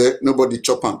 he was there. Nobody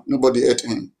chopped him. Nobody ate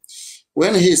him.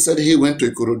 When he said he went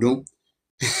to Ikorodu,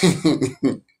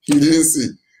 he didn't see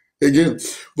again.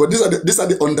 But these are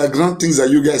the underground things that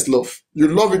you guys love. You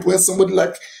love it when somebody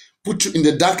like put you in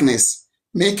the darkness,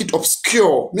 make it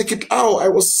obscure, make it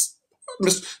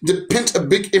they paint a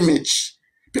big image.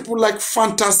 People like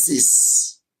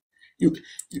fantasies. You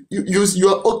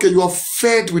are okay. You are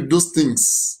fed with those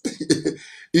things.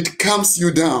 It calms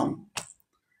you down.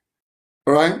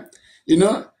 All right.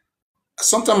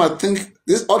 Sometimes I think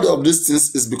all of these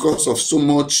things is because of so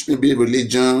much maybe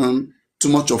religion, too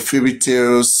much of fairy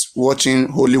tales, watching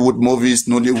Hollywood movies,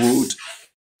 Nollywood.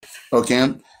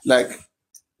 Okay, like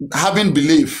having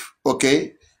belief,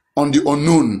 okay, on the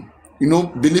unknown.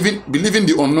 Believing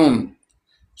the unknown.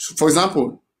 For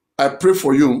example, I pray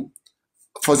for you.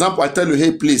 For example, I tell you,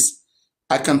 hey, please,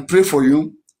 I can pray for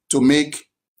you to make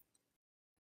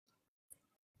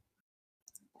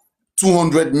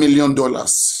 $200 million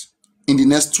in the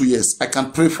next 2 years. I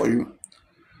can pray for you.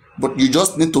 But you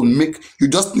just need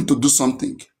to do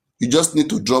something. You just need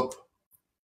to drop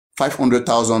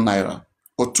 500,000 naira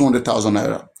or 200,000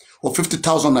 naira or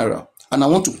 50,000 naira. And I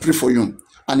want to pray for you.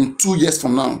 And in 2 years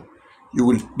from now,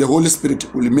 the Holy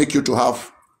Spirit will make you to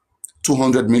have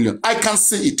 200 million. I can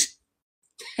see it.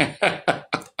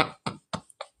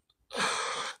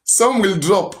 Some will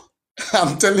drop.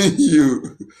 I'm telling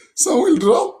you. Some will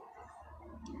drop.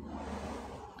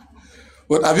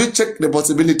 But have you checked the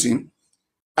possibility?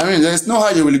 There is no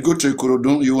how you will go to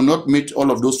Ikorodu. You will not meet all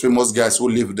of those famous guys who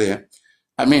live there.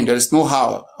 There is no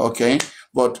how, okay?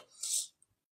 But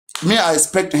me, I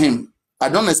expect him. I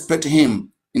don't expect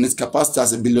him in his capacity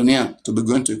as a billionaire to be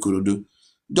going to Ikorodu.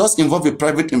 Just involve the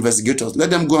private investigators. Let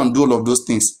them go and do all of those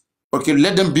things. Okay,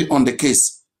 let them be on the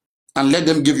case and let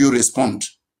them give you a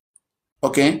response.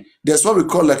 Okay, that's what we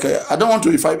call like I don't want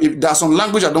to, if there's some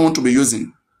language I don't want to be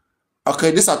using.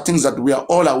 Okay, these are things that we are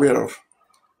all aware of.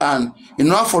 And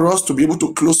in order for us to be able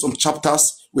to close some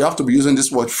chapters, we have to be using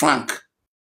this word frank.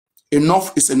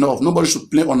 Enough is enough. Nobody should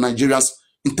play on Nigeria's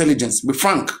intelligence. Be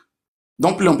frank.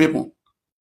 Don't play on people.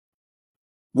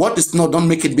 What is not, don't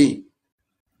make it be.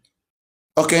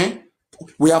 Okay?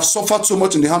 We have suffered so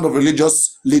much in the hand of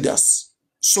religious leaders.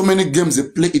 So many games, they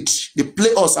play it. They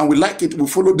play us and we like it. We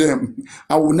follow them.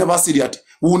 And we'll never see that.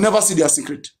 We will never see their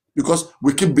secret. Because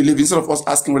we keep believing instead of us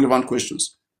asking relevant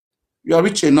questions. You are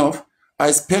rich enough. I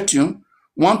expect you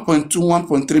 1.2,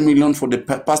 1.3 million for the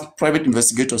past private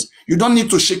investigators. You don't need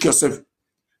to shake yourself.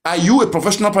 Are you a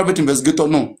professional private investigator?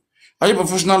 No. Are you a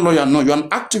professional lawyer? No. You're an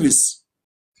activist.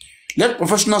 Let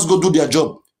professionals go do their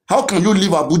job. How can you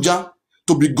leave Abuja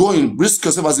to be going, risk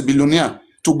yourself as a billionaire,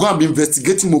 to go and be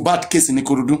investigating Mohbad case in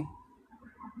Ikorodu?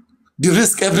 The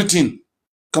risk, everything.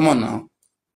 Come on now.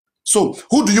 So,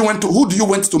 who do you want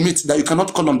to meet that you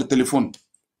cannot call on the telephone?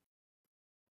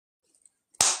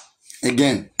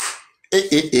 Again,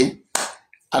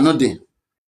 another day.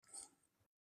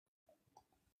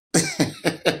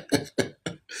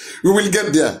 We will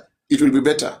get there. It will be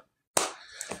better.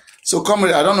 So,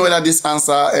 comrade, I don't know whether this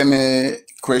answer any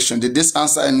question. Did this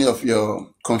answer any of your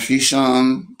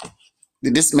confusion?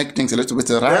 Did this make things a little bit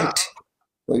right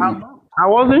for you? I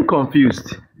wasn't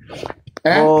confused,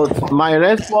 Eh? but my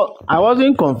response, I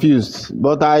wasn't confused,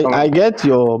 but I Okay. get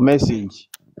your message.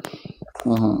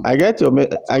 Mhm.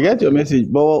 I get your message,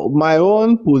 but my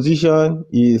own position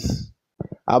is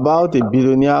about a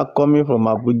billionaire coming from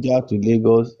Abuja to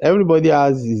Lagos. Everybody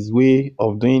has his way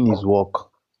of doing his work.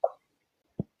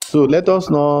 So let us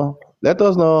not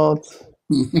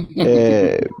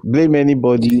blame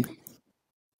anybody.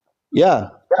 Yeah,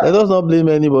 let us not blame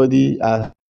anybody.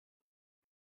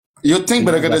 You think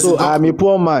Berekete So I am a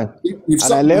poor man, if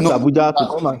and I so, left no, Abuja to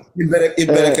come and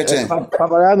if Berekete,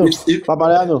 Papariano, if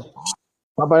Papariano,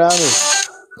 Papariano,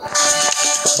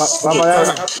 okay, sorry,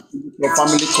 I Papariano. have to take your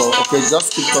family call. Okay,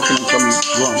 just keep talking and coming.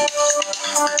 Go on.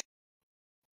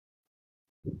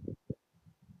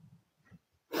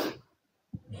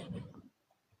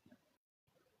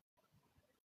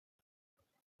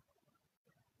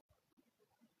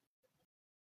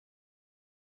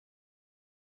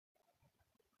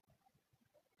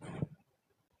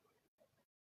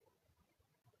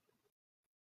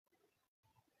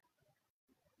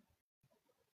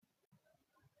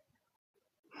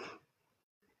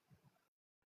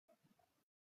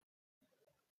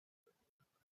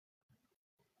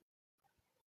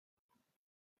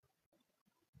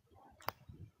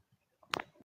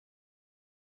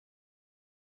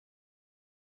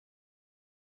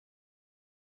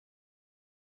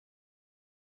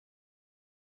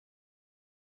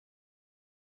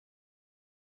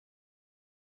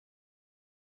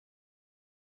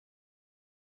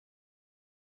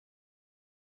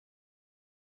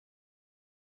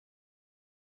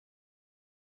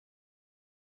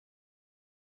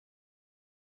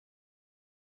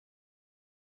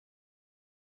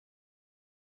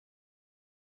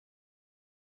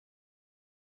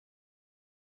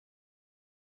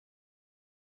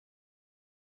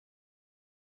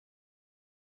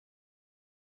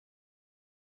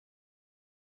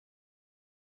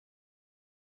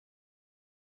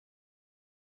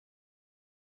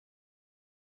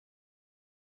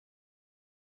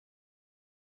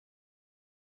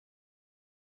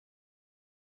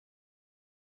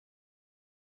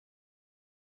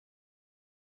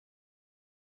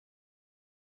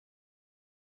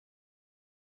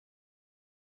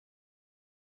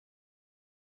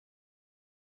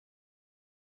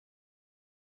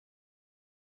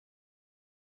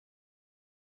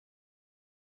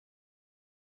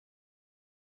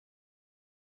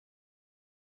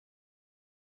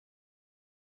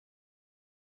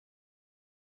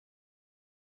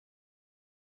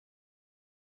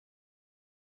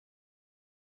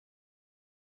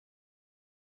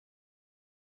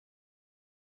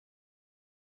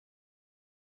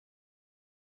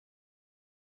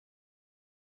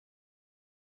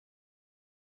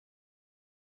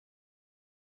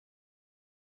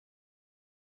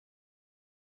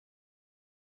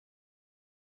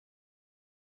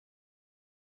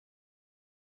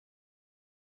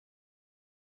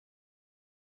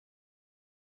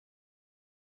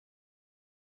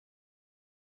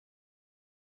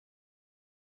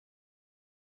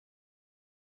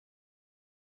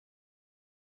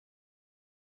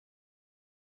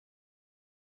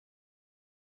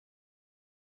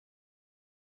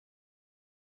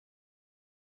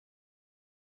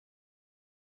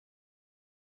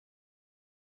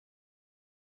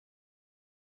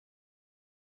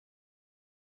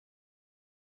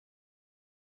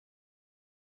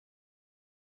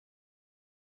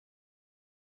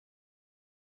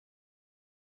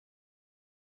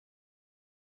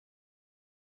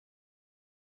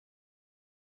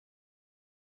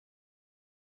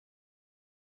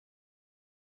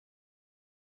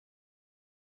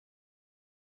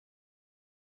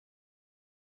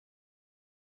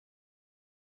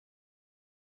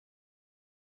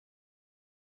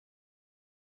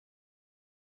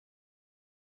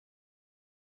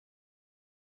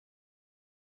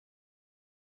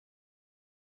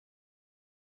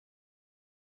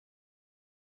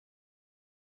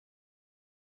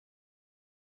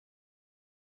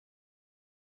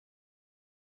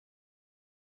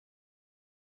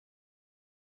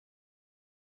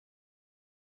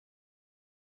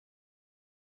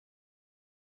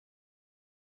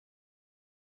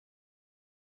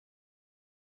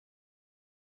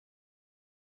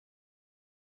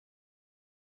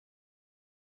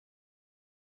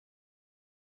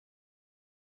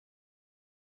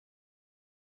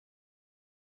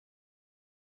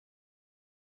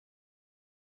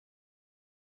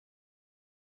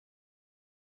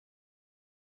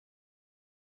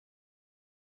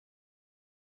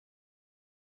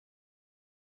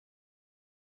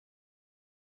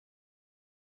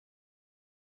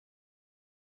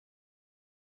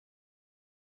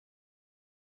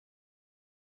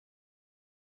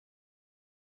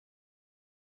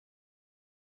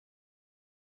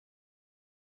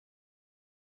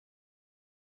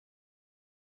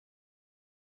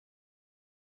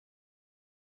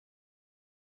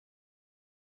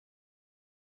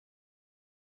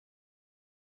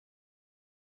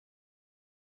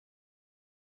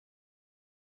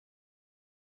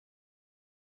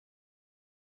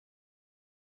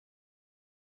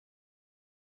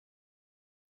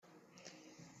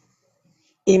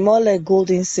 Imole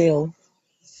Golden Seal,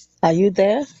 are you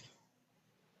there?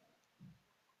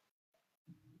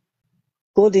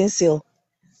 Golden Seal,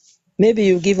 maybe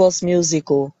you give us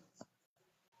musical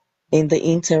in the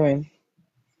interim.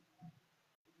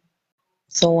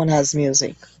 Someone has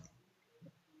music.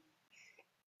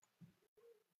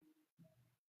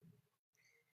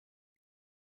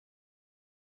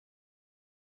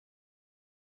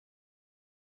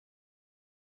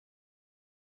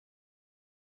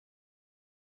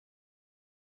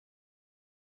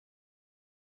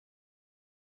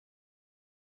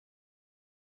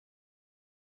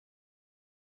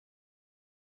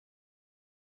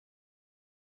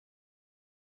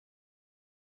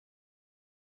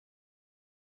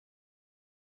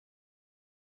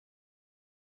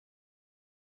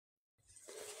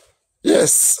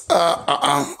 Yes.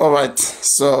 All right.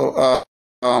 So,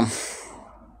 um,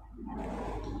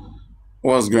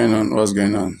 what's going on? What's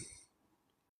going on?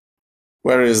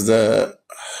 Where is the?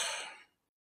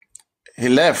 He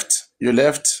left. You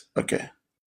left. Okay.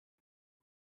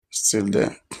 Still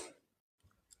there.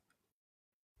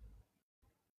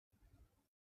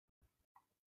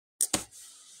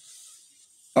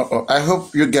 Oh, I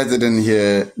hope you guys didn't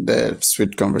hear the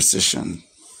sweet conversation.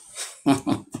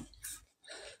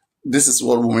 This is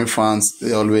what women fans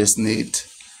they always need.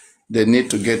 They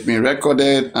need to get me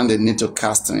recorded and they need to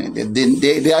cast me.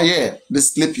 They are here. They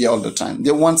sleep here all the time.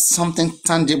 They want something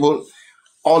tangible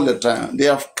all the time. They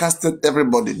have casted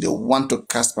everybody. They want to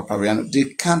cast Papariano.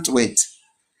 They can't wait.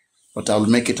 But I'll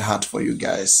make it hard for you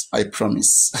guys. I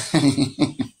promise.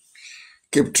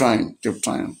 Keep trying. Keep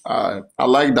trying. I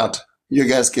like that. You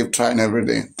guys keep trying every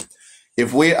day.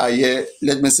 If we are here,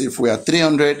 let me see, if we are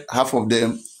 300, half of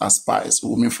them are spies,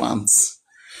 women fans.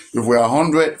 If we are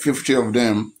 150 of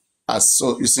them, as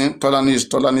so you see,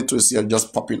 Tolani to see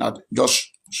just popping out, just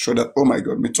show that, oh my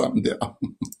God, me too, I'm there.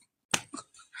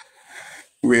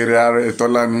 We are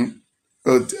Tolani.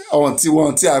 I want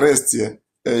to arrest here.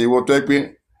 You will take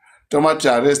me. Tomato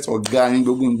arrest or gang,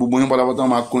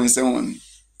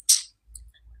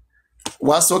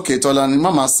 what's okay, Tolani?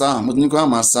 Mama sa,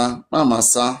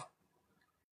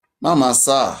 Mama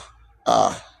sa.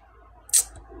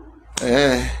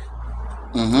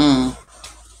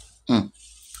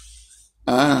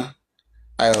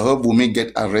 I hope we may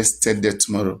get arrested there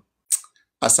tomorrow.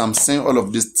 As I'm saying all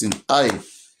of this thing, I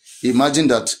imagine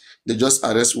that they just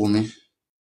arrest Wumi,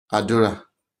 Adura,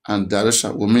 and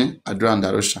Darusha. Wumi, Adura, and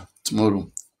Darusha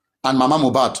tomorrow. And Mama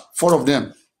Mohbad, 4 of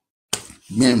them,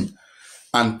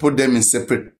 and put them in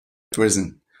separate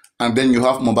prison. And then you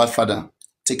have Mohbad father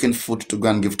taking food to go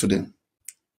and give to them.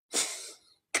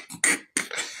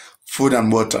 Food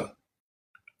and water.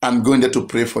 And going there to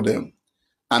pray for them.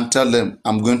 And tell them,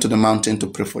 I'm going to the mountain to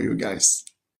pray for you guys.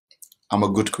 I'm a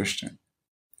good Christian.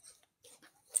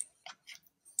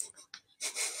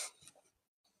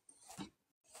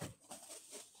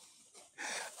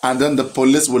 And then the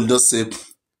police will just say,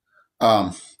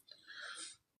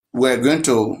 we're going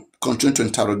to continue to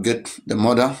interrogate the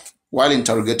mother. While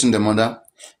interrogating the mother,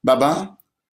 Baba,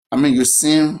 I mean, you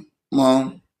seem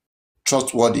more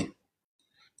trustworthy.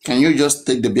 Can you just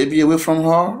take the baby away from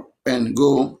her and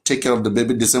go take care of the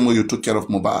baby the same way you took care of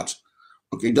Mohbad?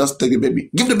 Okay, just take the baby.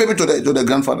 Give the baby to the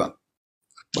grandfather.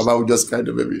 Baba will just carry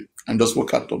the baby and just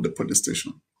walk out of the police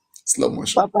station. Slow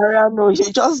motion. Papariano,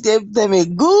 you just gave them a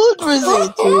good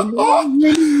reason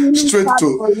to straight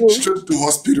to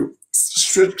hospital.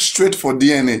 Straight for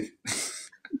DNA.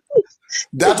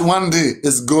 That one day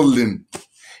is golden.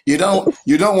 You don't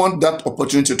want that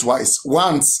opportunity twice.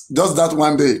 Once, just that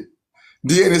one day,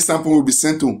 DNA sample will be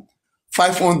sent to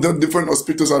 500 different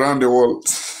hospitals around the world.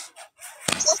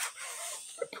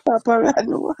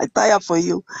 Papariano, I tire for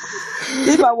you.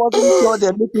 If I wasn't sure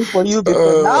they're looking for you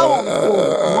before, now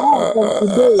from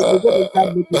today, they're going to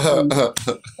start looking for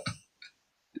you.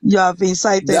 You have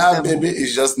incited that them. Baby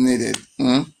is just needed.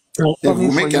 If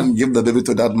we can give the baby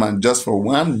to that man just for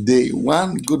one day,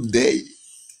 one good day,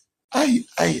 and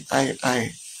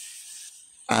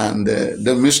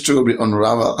the mystery will be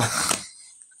unraveled.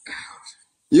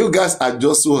 You guys are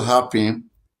just so happy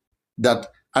that,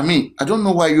 I mean, I don't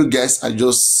know why you guys are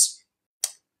just,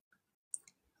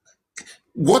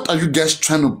 what are you guys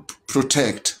trying to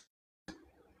protect?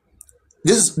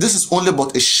 This is only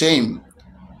but a shame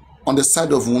on the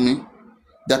side of women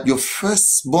that your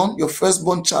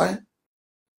firstborn child,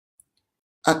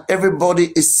 and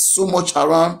everybody is so much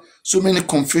around, so many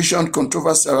confusion,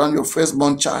 controversy around your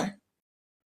firstborn child.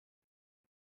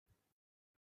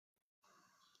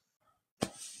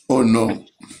 Oh no.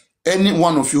 Any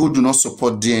one of you who do not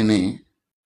support DNA,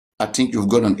 I think you've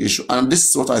got an issue. And this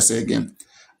is what I say again.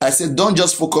 I say, don't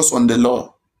just focus on the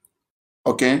law.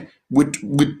 Okay,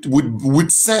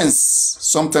 with sense,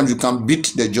 sometimes you can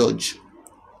beat the judge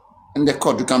in the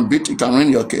court. You can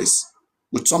win your case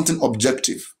with something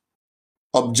objective.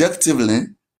 Objectively,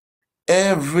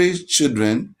 every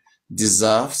children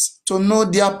deserves to know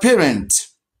their parent.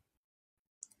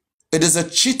 It is a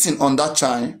cheating on that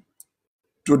child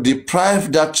to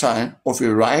deprive that child of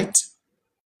a right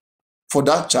for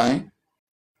that child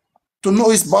to know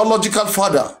his biological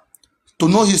father, to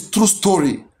know his true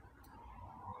story.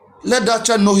 Let that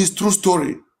child know his true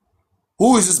story.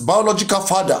 Who is his biological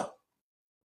father?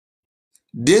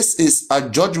 This is a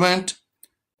judgment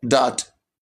that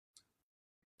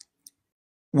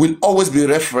will always be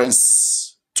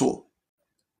referenced to.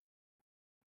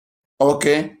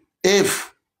 Okay?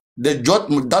 If the judge,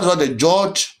 that's what the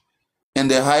judge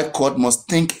and the high court must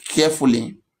think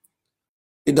carefully.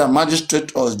 Either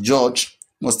magistrate or judge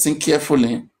must think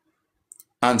carefully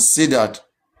and see that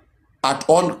at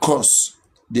all costs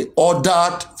they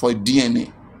ordered for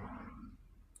DNA.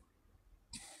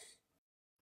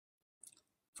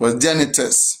 For DNA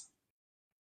test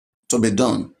to be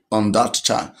done on that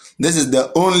child. This is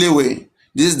the only way.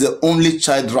 This is the only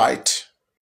child right.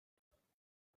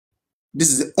 This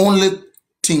is the only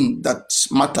thing that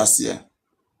matters here.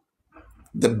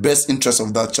 The best interest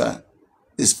of that child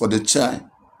is for the child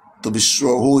to be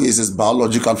sure who is his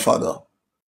biological father.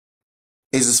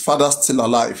 Is his father still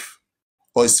alive?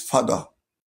 Or his father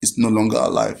is no longer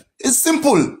alive? It's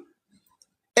simple.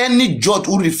 Any judge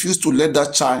who refuses to let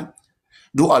that child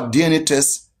do a DNA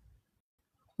test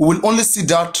will only see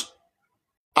that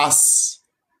as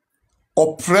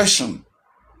oppression.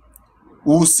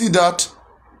 We will see that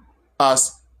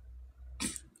as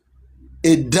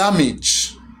a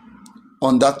damage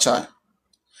on that child.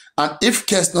 And if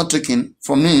care is not taken,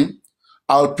 for me,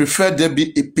 I would prefer there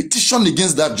be a petition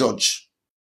against that judge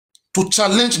to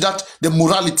challenge the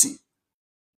morality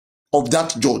of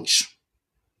that judge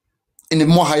in a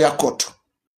more higher court.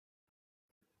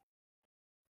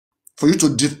 For you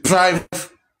to deprive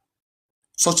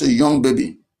such a young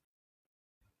baby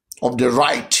of the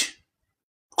right,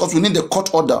 because we need the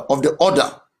court order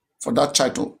for that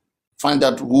child to find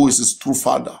out who is his true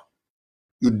father.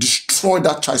 You destroy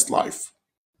that child's life.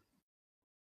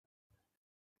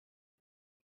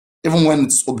 Even when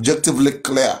it's objectively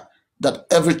clear that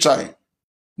every child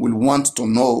will want to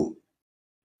know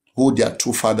who their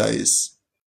true father is.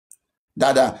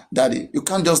 Daddy, you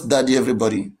can't just daddy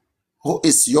everybody. What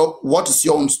is your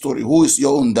own story? Who is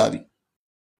your own daddy?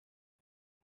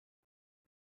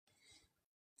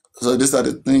 So these are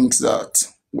the things that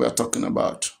we are talking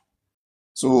about.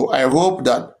 So I hope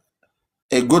that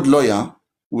a good lawyer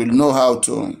will know how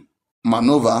to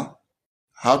maneuver,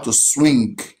 how to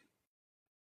swing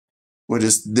with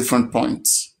his different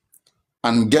points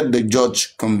and get the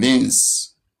judge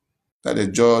convinced that the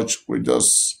judge will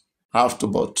just have to,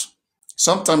 but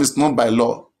sometimes it's not by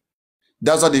law.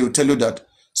 That's why they will tell you that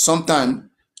sometimes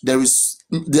there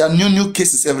are new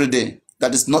cases every day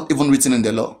that is not even written in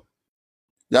the law.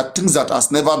 There are things that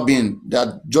has never been. There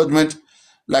are judgment,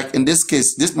 like in this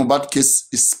case, this Mohbad case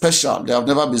is special. There have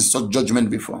never been such judgment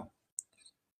before.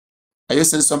 Are you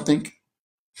saying something?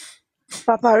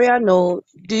 Papariano,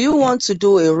 do you want to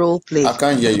do a role play? I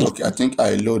can't hear you. Okay, I think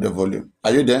I lower the volume.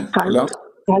 Are you there? Hello?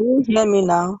 Can you hear me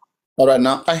now? All right,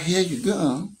 now I hear you. Go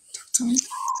on. Talk to me.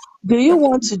 Do you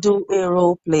want to do a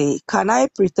role play? Can I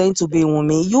pretend to be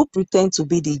Wunmi? You pretend to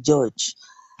be the judge.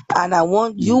 And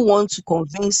you want to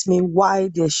convince me why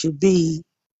there should be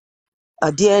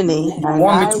a DNA. You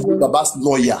want me to be Baba's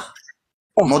lawyer?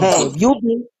 Not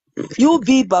judge. You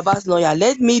be Baba's lawyer.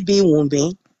 Let me be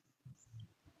Wunmi.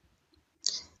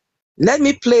 Let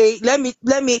me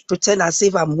pretend as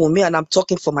if I'm Wunmi and I'm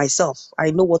talking for myself.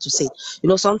 I know what to say. You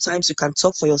know, sometimes you can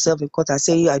talk for yourself in court and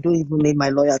say, I don't even need my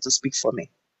lawyer to speak for me.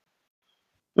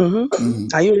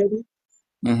 Are you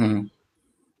ready?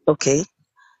 Okay.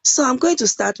 So I'm going to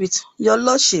start with Your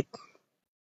Lordship.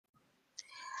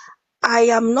 I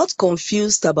am not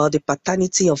confused about the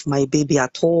paternity of my baby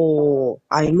at all.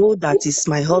 I know that it's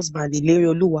my husband,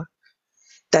 Ilerioluwa,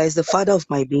 that is the father of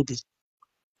my baby.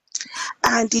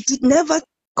 And he never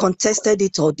contested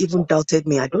it or even doubted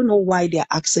me. I don't know why they're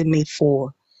asking me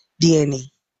for DNA.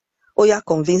 Oya,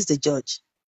 convince the judge.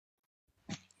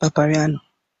 Papariano.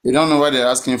 You don't know why they're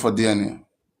asking for DNA?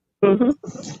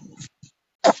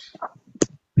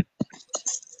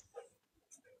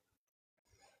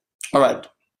 All right.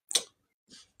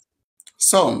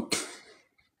 So,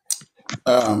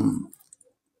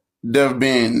 there have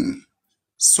been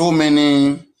so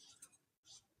many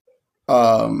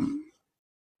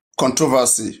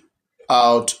controversy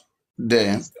out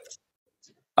there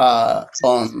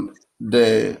on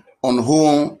the on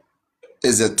who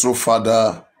is the true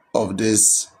father of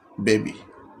this baby.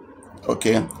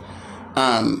 Okay,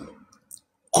 and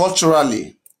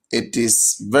culturally, it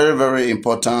is very, very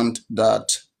important that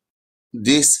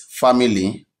this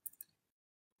family,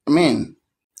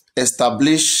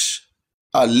 establish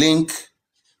a link,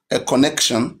 a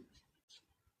connection,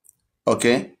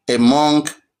 okay, among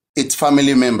its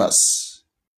family members.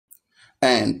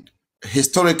 And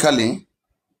historically,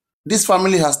 this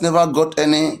family has never got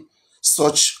any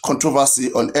such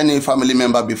controversy on any family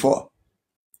member before.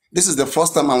 This is the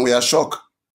first time, and we are shocked.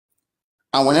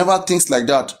 And whenever things like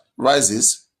that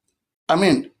rises,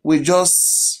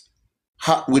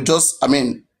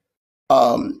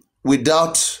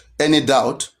 without any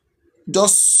doubt,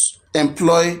 just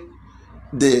employ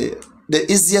the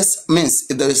easiest means.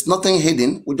 If there is nothing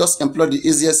hidden, we just employ the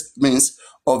easiest means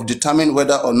of determining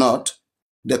whether or not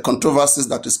the controversies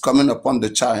that is coming upon the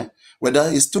child, whether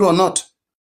it's true or not.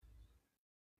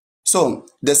 So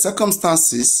the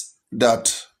circumstances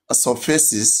that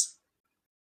surfaces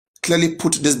clearly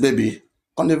put this baby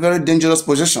on a very dangerous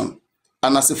position.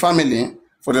 And as a family,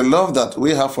 for the love that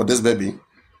we have for this baby,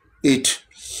 it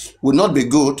would not be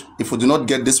good if we do not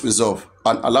get this resolved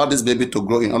and allow this baby to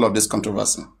grow in all of this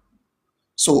controversy.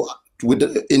 So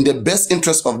in the best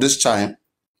interest of this child,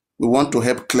 we want to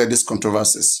help clear these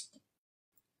controversies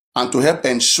and to help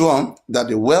ensure that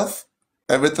the wealth,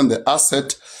 everything, the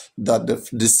asset that the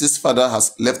deceased father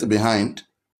has left behind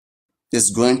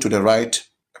is going to the right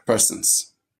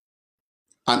persons.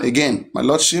 And again, my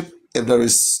lordship, if there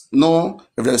is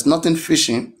nothing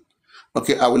fishy,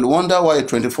 okay, I will wonder why a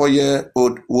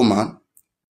 24-year-old woman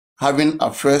having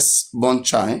a first-born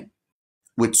child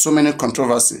with so many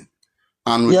controversy,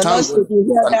 and we Your thank lordship, you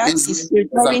hear that? He's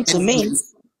referring to me.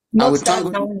 Note that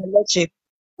down, your lordship.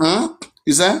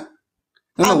 You say?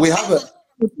 No, we have a...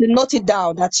 Note it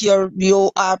down that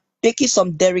you are making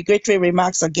some derogatory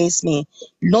remarks against me.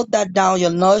 Note that down,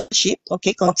 your lordship.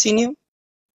 Okay, continue.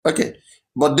 Okay,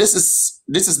 but this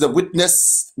is the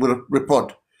witness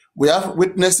report. We have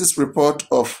witnesses report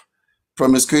of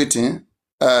promiscuity.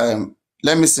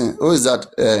 Let me see. Who is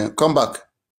that? Come back,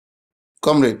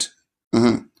 comrade.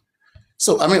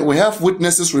 So we have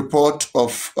witnesses report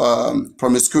of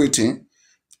promiscuity.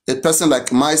 A person like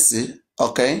Maisi,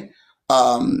 okay,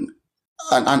 and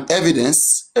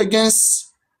evidence against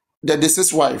the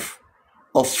deceased wife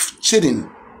of cheating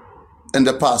in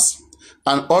the past,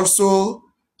 and also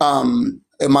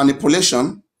a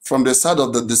manipulation from the side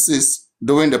of the deceased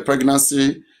during the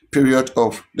pregnancy period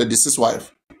of the deceased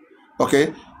wife.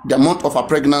 Okay, the amount of a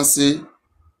pregnancy,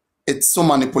 it's so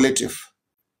manipulative.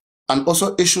 And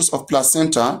also issues of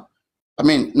placenta,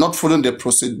 not following the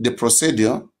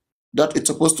procedure that it's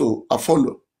supposed to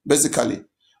follow, basically,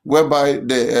 whereby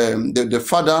the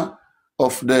father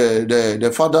of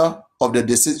the father of the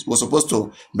deceased was supposed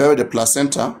to bury the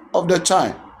placenta of the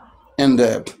child in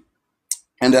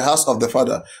the house of the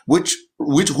father,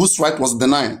 whose right was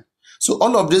denied. So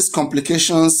all of these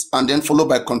complications, and then followed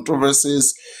by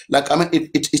controversies,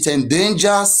 it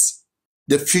endangers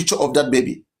the future of that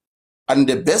baby. And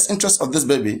the best interest of this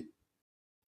baby,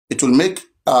 it will make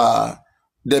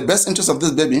the best interest of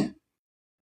this baby,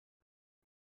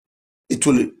 it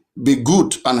will be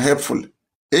good and helpful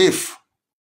if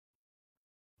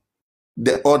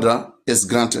the order is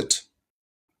granted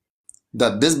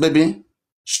that this baby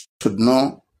should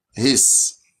know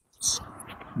his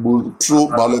true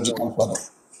biological father.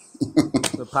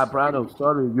 The Papariano,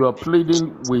 sorry, you're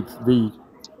pleading with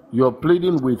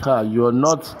her. You're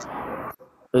not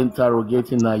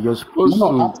interrogating her. You're supposed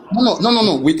to.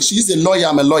 No. She's a lawyer.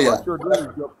 I'm a lawyer.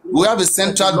 We have a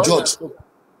central judge.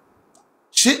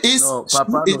 She is. No,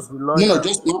 Papariano,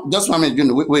 just 1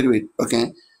 minute. Wait.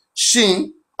 Okay.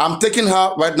 I'm taking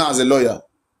her right now as a lawyer.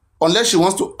 Unless she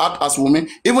wants to act as woman,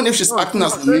 even if she's acting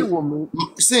as woman.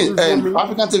 See,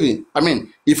 African TV.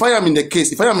 If I am in the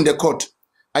case, if I am in the court,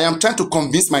 I am trying to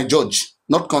convince my judge.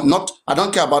 I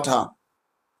don't care about her.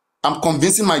 I'm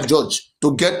convincing my judge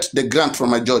to get the grant from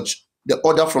my judge, the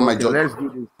order from my judge. Let's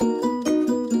do this.